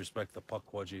disrespect the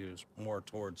Puckwugie. It was more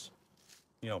towards,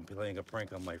 you know, playing a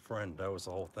prank on my friend. That was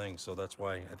the whole thing. So that's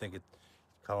why I think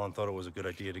Colin thought it was a good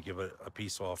idea to give a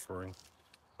peace offering.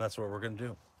 That's what we're going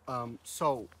to do.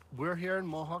 So we're here in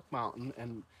Mohawk Mountain,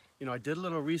 and you know, I did a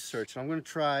little research. And I'm going to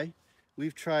try.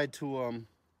 We've tried to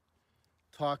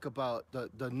talk about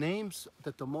the names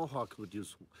that the Mohawk would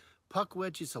use.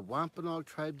 Puckwugies, a Wampanoag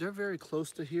tribe. They're very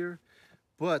close to here,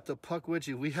 but the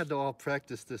Puckwugie, we had to all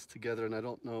practice this together, and I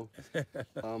don't know.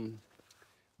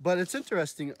 But it's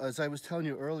interesting, as I was telling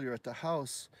you earlier at the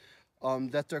house,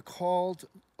 that they're called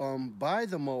by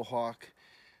the Mohawk.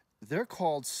 They're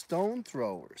called stone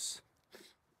throwers.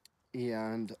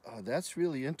 And that's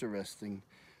really interesting.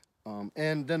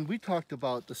 And then we talked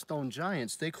about the stone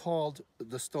giants. They called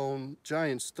the stone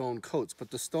giants stone coats, but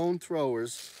the stone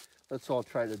throwers, let's all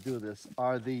try to do this,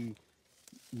 are the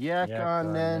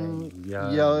Yakanen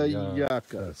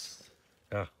Yakas.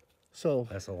 Yeah, So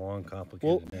that's a long,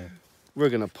 complicated name. we're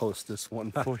going to post this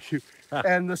one for you.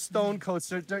 And the stone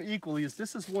coats, they're equally,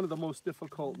 this is one of the most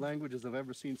difficult languages I've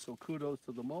ever seen, so kudos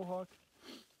to the Mohawk.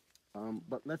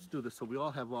 But let's do this so we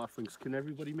all have offerings. Can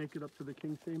everybody make it up to the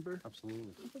King Chamber?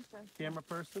 Absolutely. Camera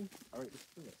person? All right, let's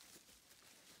do it.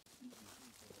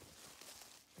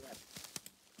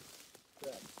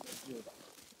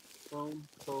 Boom,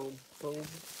 boom, boom,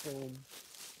 boom.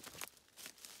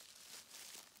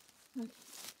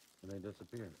 And they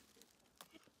disappeared.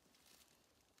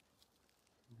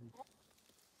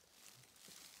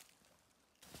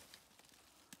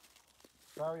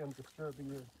 Sorry, I'm disturbing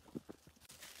you.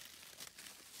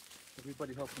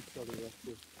 Everybody help each other up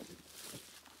here.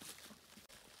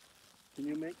 Can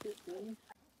you make it, Danny?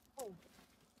 Oh.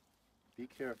 Be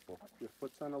careful. Your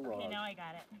foot's on a log. Okay, now I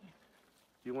got it.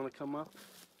 Do you want to come up?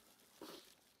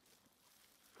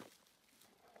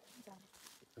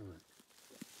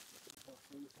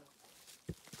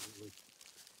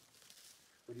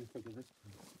 What do you think of this?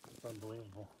 It's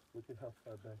unbelievable. Look at how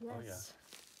far back. Yes. Oh, yeah.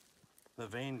 The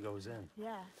vein goes in.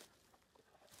 Yeah.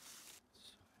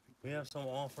 We have some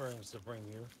offerings to bring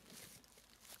you.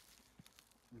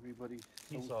 Everybody.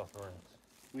 Peace offerings.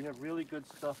 We have really good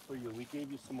stuff for you. We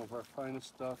gave you some of our finest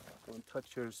stuff. Don't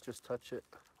touch yours, just touch it.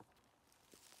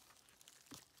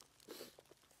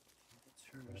 It's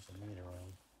yours. There's a meter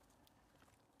on.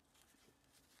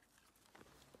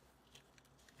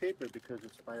 Paper because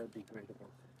it's biodegradable.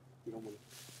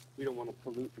 We don't want to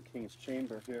pollute the king's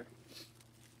chamber here.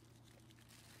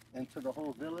 And to the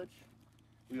whole village,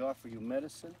 we offer you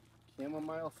medicine,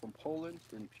 chamomile from Poland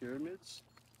in pyramids,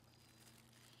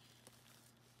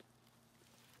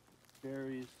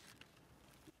 berries,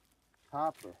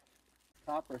 copper.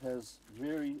 Copper has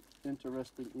very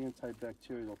interesting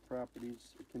antibacterial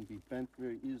properties. It can be bent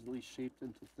very easily, shaped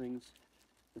into things.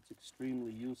 It's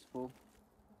extremely useful.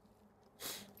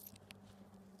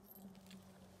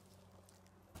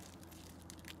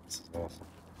 This is awesome.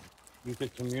 You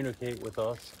could communicate with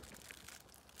us,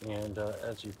 and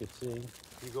as you can see,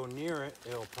 if you go near it,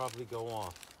 it'll probably go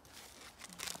off.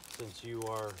 Since you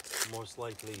are most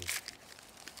likely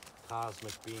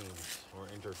cosmic beings or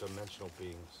interdimensional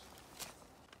beings.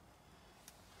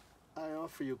 I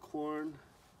offer you corn.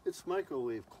 It's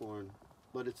microwave corn,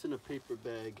 but it's in a paper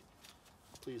bag.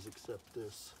 Please accept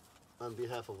this. On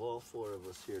behalf of all four of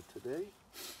us here today,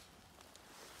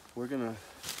 we're gonna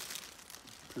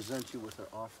present you with our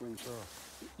offering.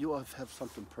 You all have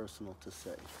something personal to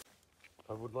say.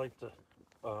 I would like to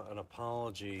an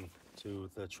apology to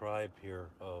the tribe here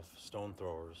of stone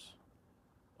throwers,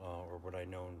 or what I'm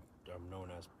known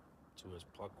as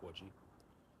Puckwugies.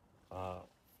 I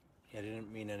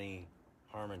didn't mean any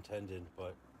harm intended,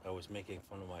 but I was making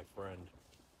fun of my friend.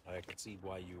 I could see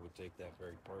why you would take that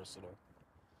very personal,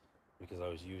 because I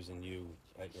was using you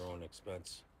at your own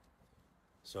expense.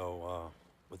 So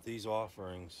with these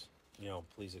offerings,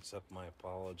 please accept my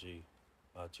apology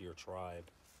to your tribe.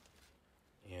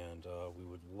 And we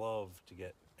would love to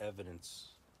get evidence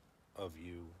of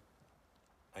you.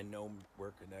 I know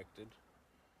we're connected.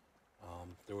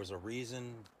 There was a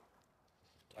reason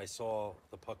I saw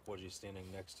the Puckwugies standing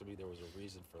next to me. There was a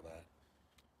reason for that.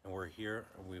 And we're here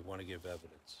and we want to give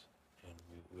evidence. And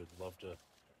we would love to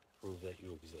prove that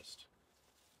you exist.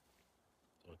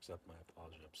 So accept my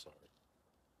apology. I'm sorry.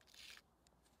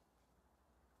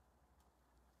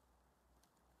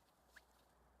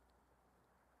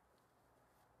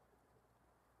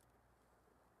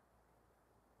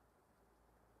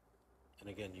 And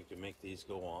again, you can make these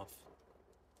go off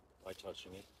by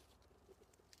touching it.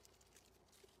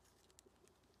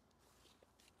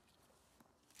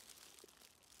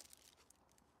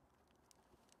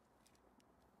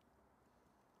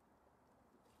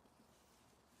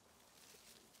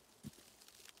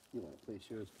 You want to place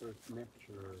yours first, Nick?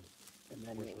 Sure. And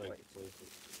then Which you'll way wait. to place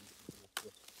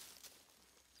it?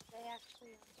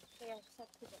 They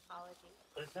accept his apology.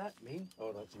 Is that me?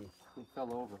 Oh, that's you. He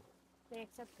fell over. They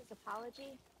accept his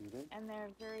apology, You did? and they're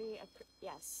very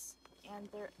yes, and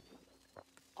they're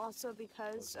also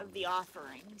because of the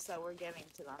offerings that we're giving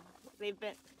to them. They've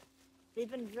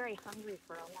been very hungry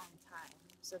for a long time.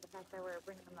 So the fact that we're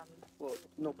bringing them, Well,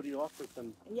 nobody offered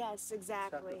them. yes,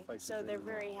 exactly. Sacrifices So they're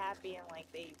anymore. very happy and like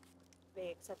they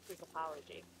accept his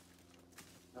apology.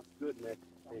 That's good, Nick.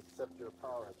 They accept your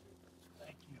apology.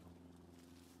 Thank you.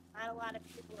 Not a lot of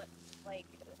people like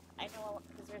I know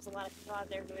because there's a lot of people out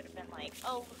there who would have been like,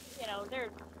 oh,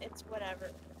 it's whatever,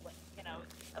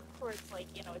 of course,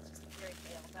 it's just a fairy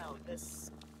tale. No, this,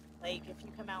 if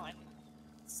you come out and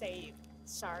say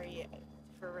sorry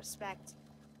for respect.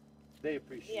 They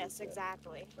appreciate Yes, that.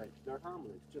 exactly. Right. They're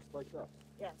harmless, just like us.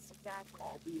 Yes, exactly.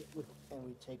 Albeit with, and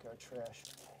we take our trash.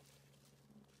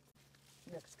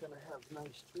 Nick's gonna have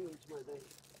nice dreams where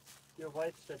your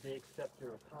wife said they accept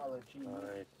your apology. All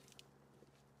right.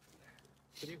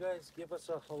 Could you guys give us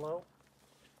a hello?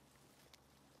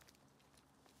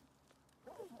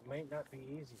 It might not be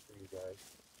easy for you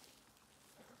guys,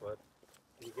 but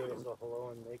can you give us a hello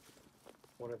and make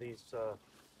one of these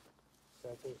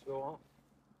sensors go off?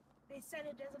 They said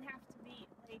it doesn't have to be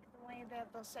the way that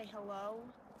they'll say hello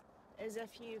is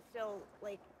if you feel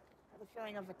the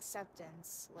feeling of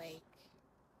acceptance,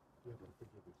 You can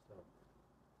forgive yourself.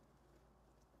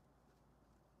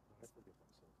 I forgive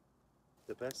myself.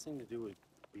 The best thing to do would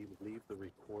be leave the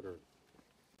recorder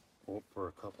for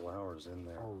a couple hours in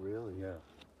there. Oh, really? Yeah.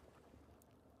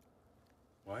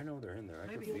 Well, I know they're in there. I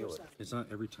can feel it. It's not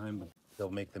every time they'll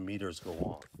make the meters go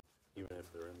off, even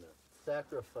if they're in there.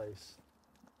 Sacrifice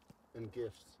and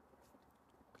gifts.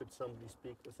 Could somebody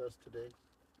speak with us today?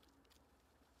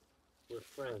 We're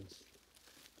friends.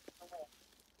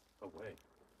 Away.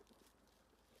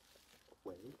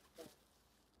 Wait. Away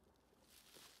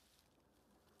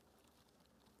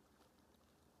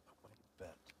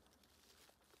bet.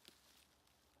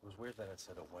 It was weird that it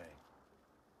said away.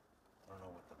 I don't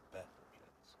know what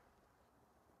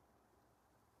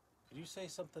Could you say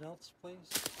something else, please?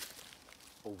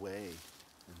 Away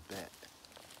and bet.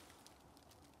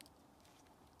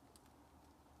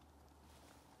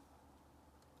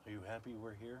 Are you happy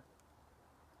we're here?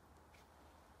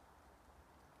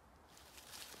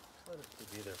 Let us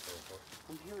be there for a while.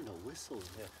 I'm hearing a whistle.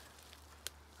 Yeah.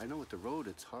 I know with the road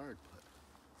it's hard, but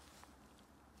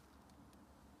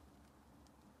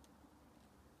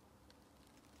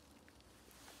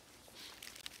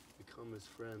become his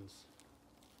friends.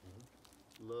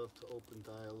 Love to open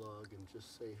dialogue and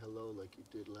just say hello like you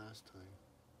did last time.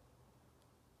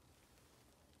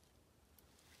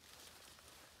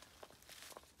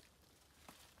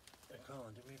 Hey,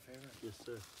 Colin, do me a favor. Yes,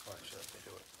 sir. Oh, actually, let me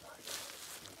do it.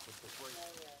 Put this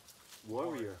right.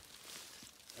 Warrior.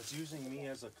 It's using me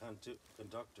as a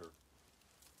conductor.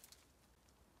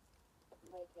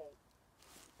 Placate.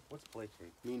 What's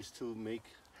placate? Means to make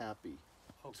happy.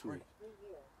 Oh, To- great. New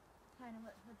year. Kind of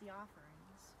with the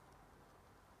offerings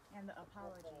and the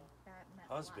apology. That meant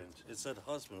a lot Husband. to me. It said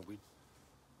husband. We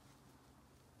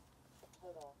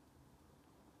Total.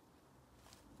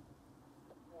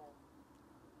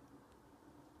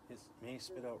 Yes. it may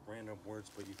spit out random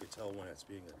words, but you could tell when it's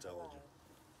being intelligent.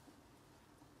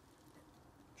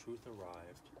 Truth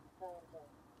arrived. Scientist.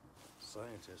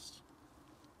 Scientist.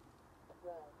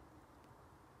 Red.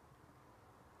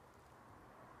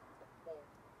 Faith.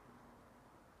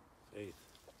 Faith.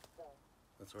 Faith.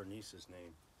 That's our niece's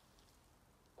name.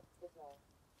 Signal.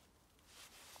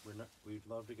 We'd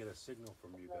love to get a signal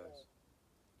from you guys.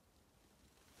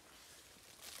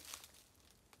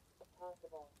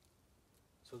 Possible.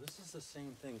 So this is the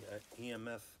same thing.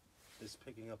 EMF is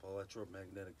picking up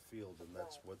electromagnetic field, and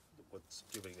that's what's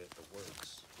giving it the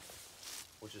words.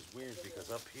 Which is weird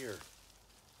because up here,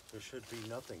 there should be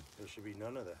nothing. There should be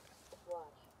none of that. Watch.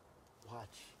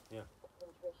 Watch. Yeah.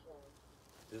 Contrition.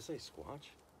 Did it say squatch?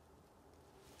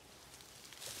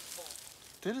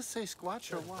 Did it say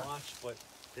squatch or Yeah, what? watch, but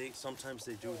sometimes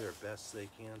they do their best they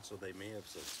can, so they may have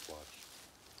said squatch.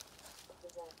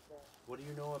 Disaster. What do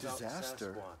you know about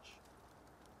Disaster. Sasquatch?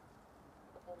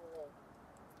 Emulate.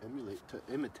 Emulate, to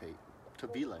imitate, to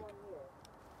be like. 41 years.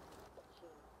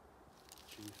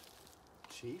 Chief.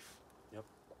 Chief. Chief? Yep.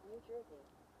 New Jersey.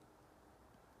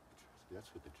 That's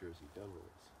what the Jersey Devil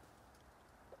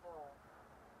is. Power.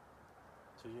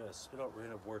 So yeah, spit out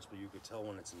random words, but you could tell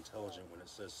when it's intelligent when it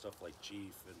says stuff like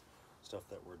chief and stuff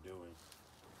that we're doing.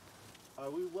 Are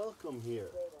we welcome here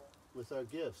Greater. with our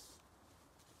gifts?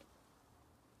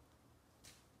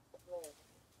 Lake.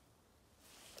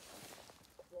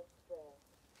 Smith Trail.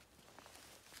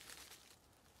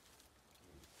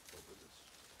 Over this.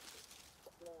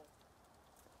 Smith.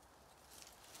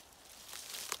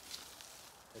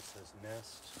 It says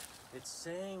nest. It's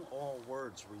saying all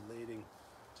words relating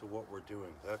to what we're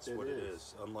doing. That's It what it is.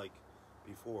 is. Unlike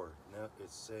before, now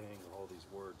it's saying all these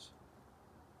words.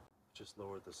 Just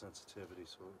lowered the sensitivity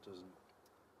so it doesn't.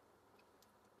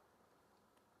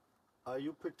 Are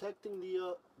you protecting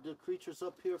the creatures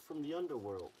up here from the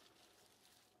underworld?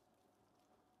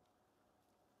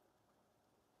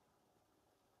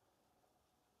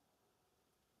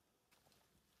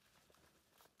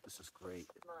 This is great.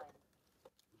 Mine.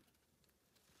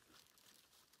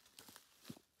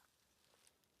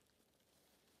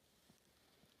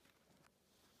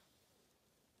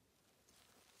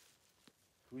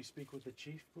 Can we speak with the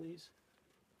chief, please?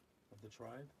 Of the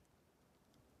tribe?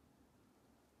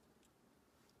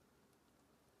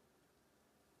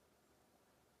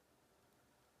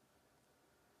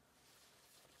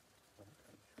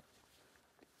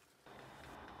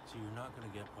 So you're not going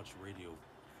to get much radio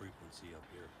frequency up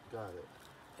here. Got it.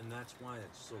 And that's why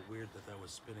it's so weird that that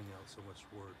was spitting out so much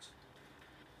words.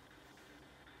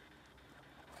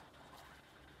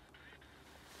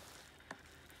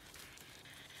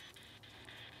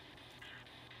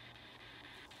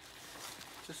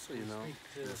 Just so you know, Speak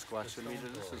to the squatch the meter,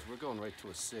 stone this thrower. is, we're going right to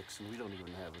a 6, and we don't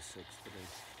even have a 6 today.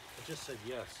 I just said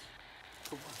yes.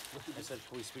 For what? What did I you said,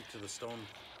 can we speak to the stone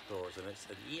throwers? And it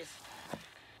said yes.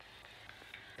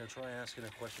 Now try asking a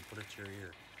question, put it to your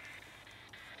ear.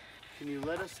 Can you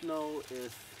let us know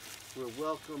if we're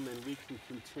welcome and we can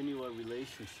continue our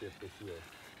relationship with you?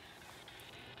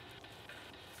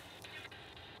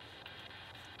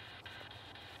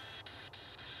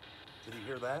 Did you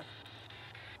hear that?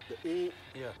 The E,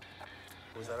 Yeah.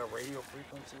 Was that a radio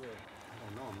frequency or? I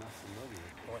don't know, I'm not familiar.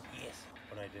 I went yes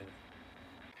when I did it.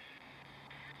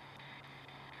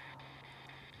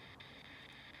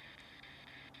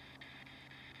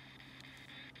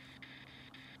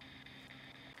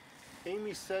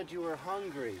 Amy said you were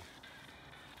hungry.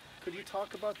 Could you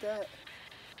talk about that?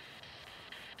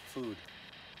 Food.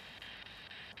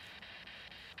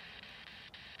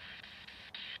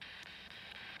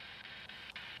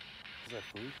 Is that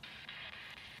food?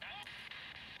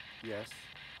 Yes.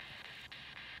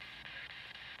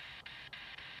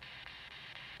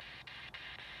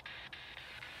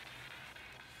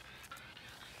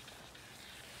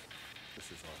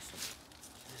 This is awesome.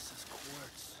 This is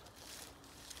quartz.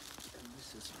 And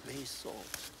this is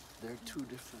basalt. They're two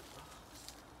different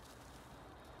rocks.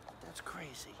 That's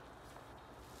crazy.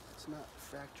 It's not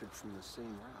fractured from the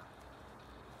same rock.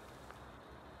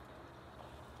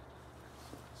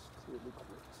 It's clearly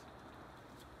quartz.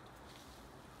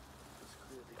 It's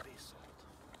clearly basalt.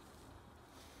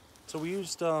 So we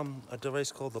used a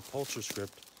device called the Pulsar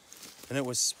Script, and it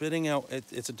was spitting out.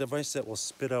 It's a device that will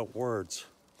spit out words,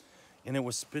 and it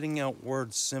was spitting out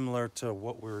words similar to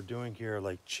what we were doing here,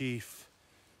 like chief,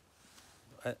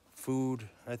 food.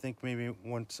 I think maybe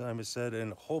one time it said,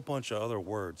 and a whole bunch of other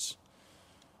words.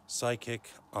 Psychic,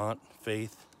 aunt,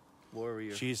 faith.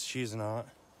 Warrior. She's an aunt,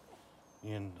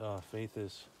 and Faith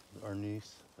is our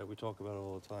niece that we talk about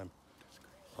all the time.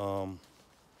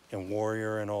 And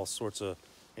warrior and all sorts of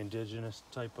indigenous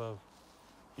type of,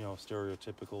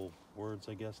 stereotypical words,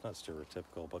 I guess. Not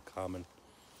stereotypical, but common,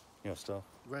 stuff.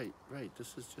 Right, right.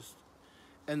 This is just,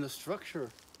 and the structure,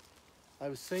 I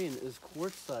was saying, is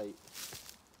quartzite,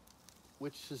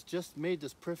 which has just made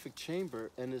this perfect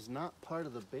chamber and is not part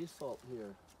of the basalt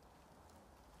here.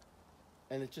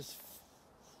 And it's just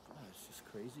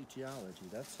crazy geology.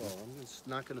 That's all. I'm just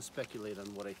not going to speculate on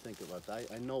what I think about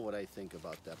that. I know what I think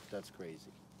about that, but that's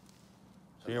crazy.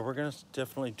 So yeah, we're gonna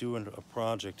definitely do a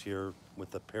project here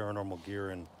with the paranormal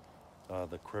gear and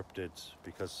the cryptids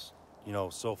because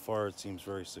so far it seems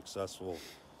very successful,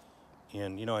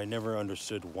 and I never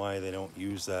understood why they don't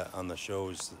use that on the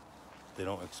shows. They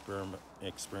don't experiment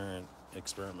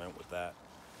with that,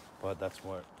 but that's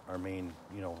what our main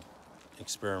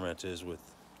experiment is with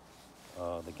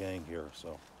the gang here.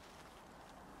 So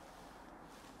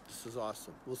This is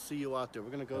awesome. We'll see you out there.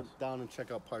 We're going to go down and check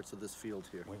out parts of this field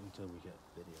here. wait until we get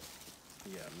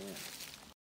video. Yeah, man.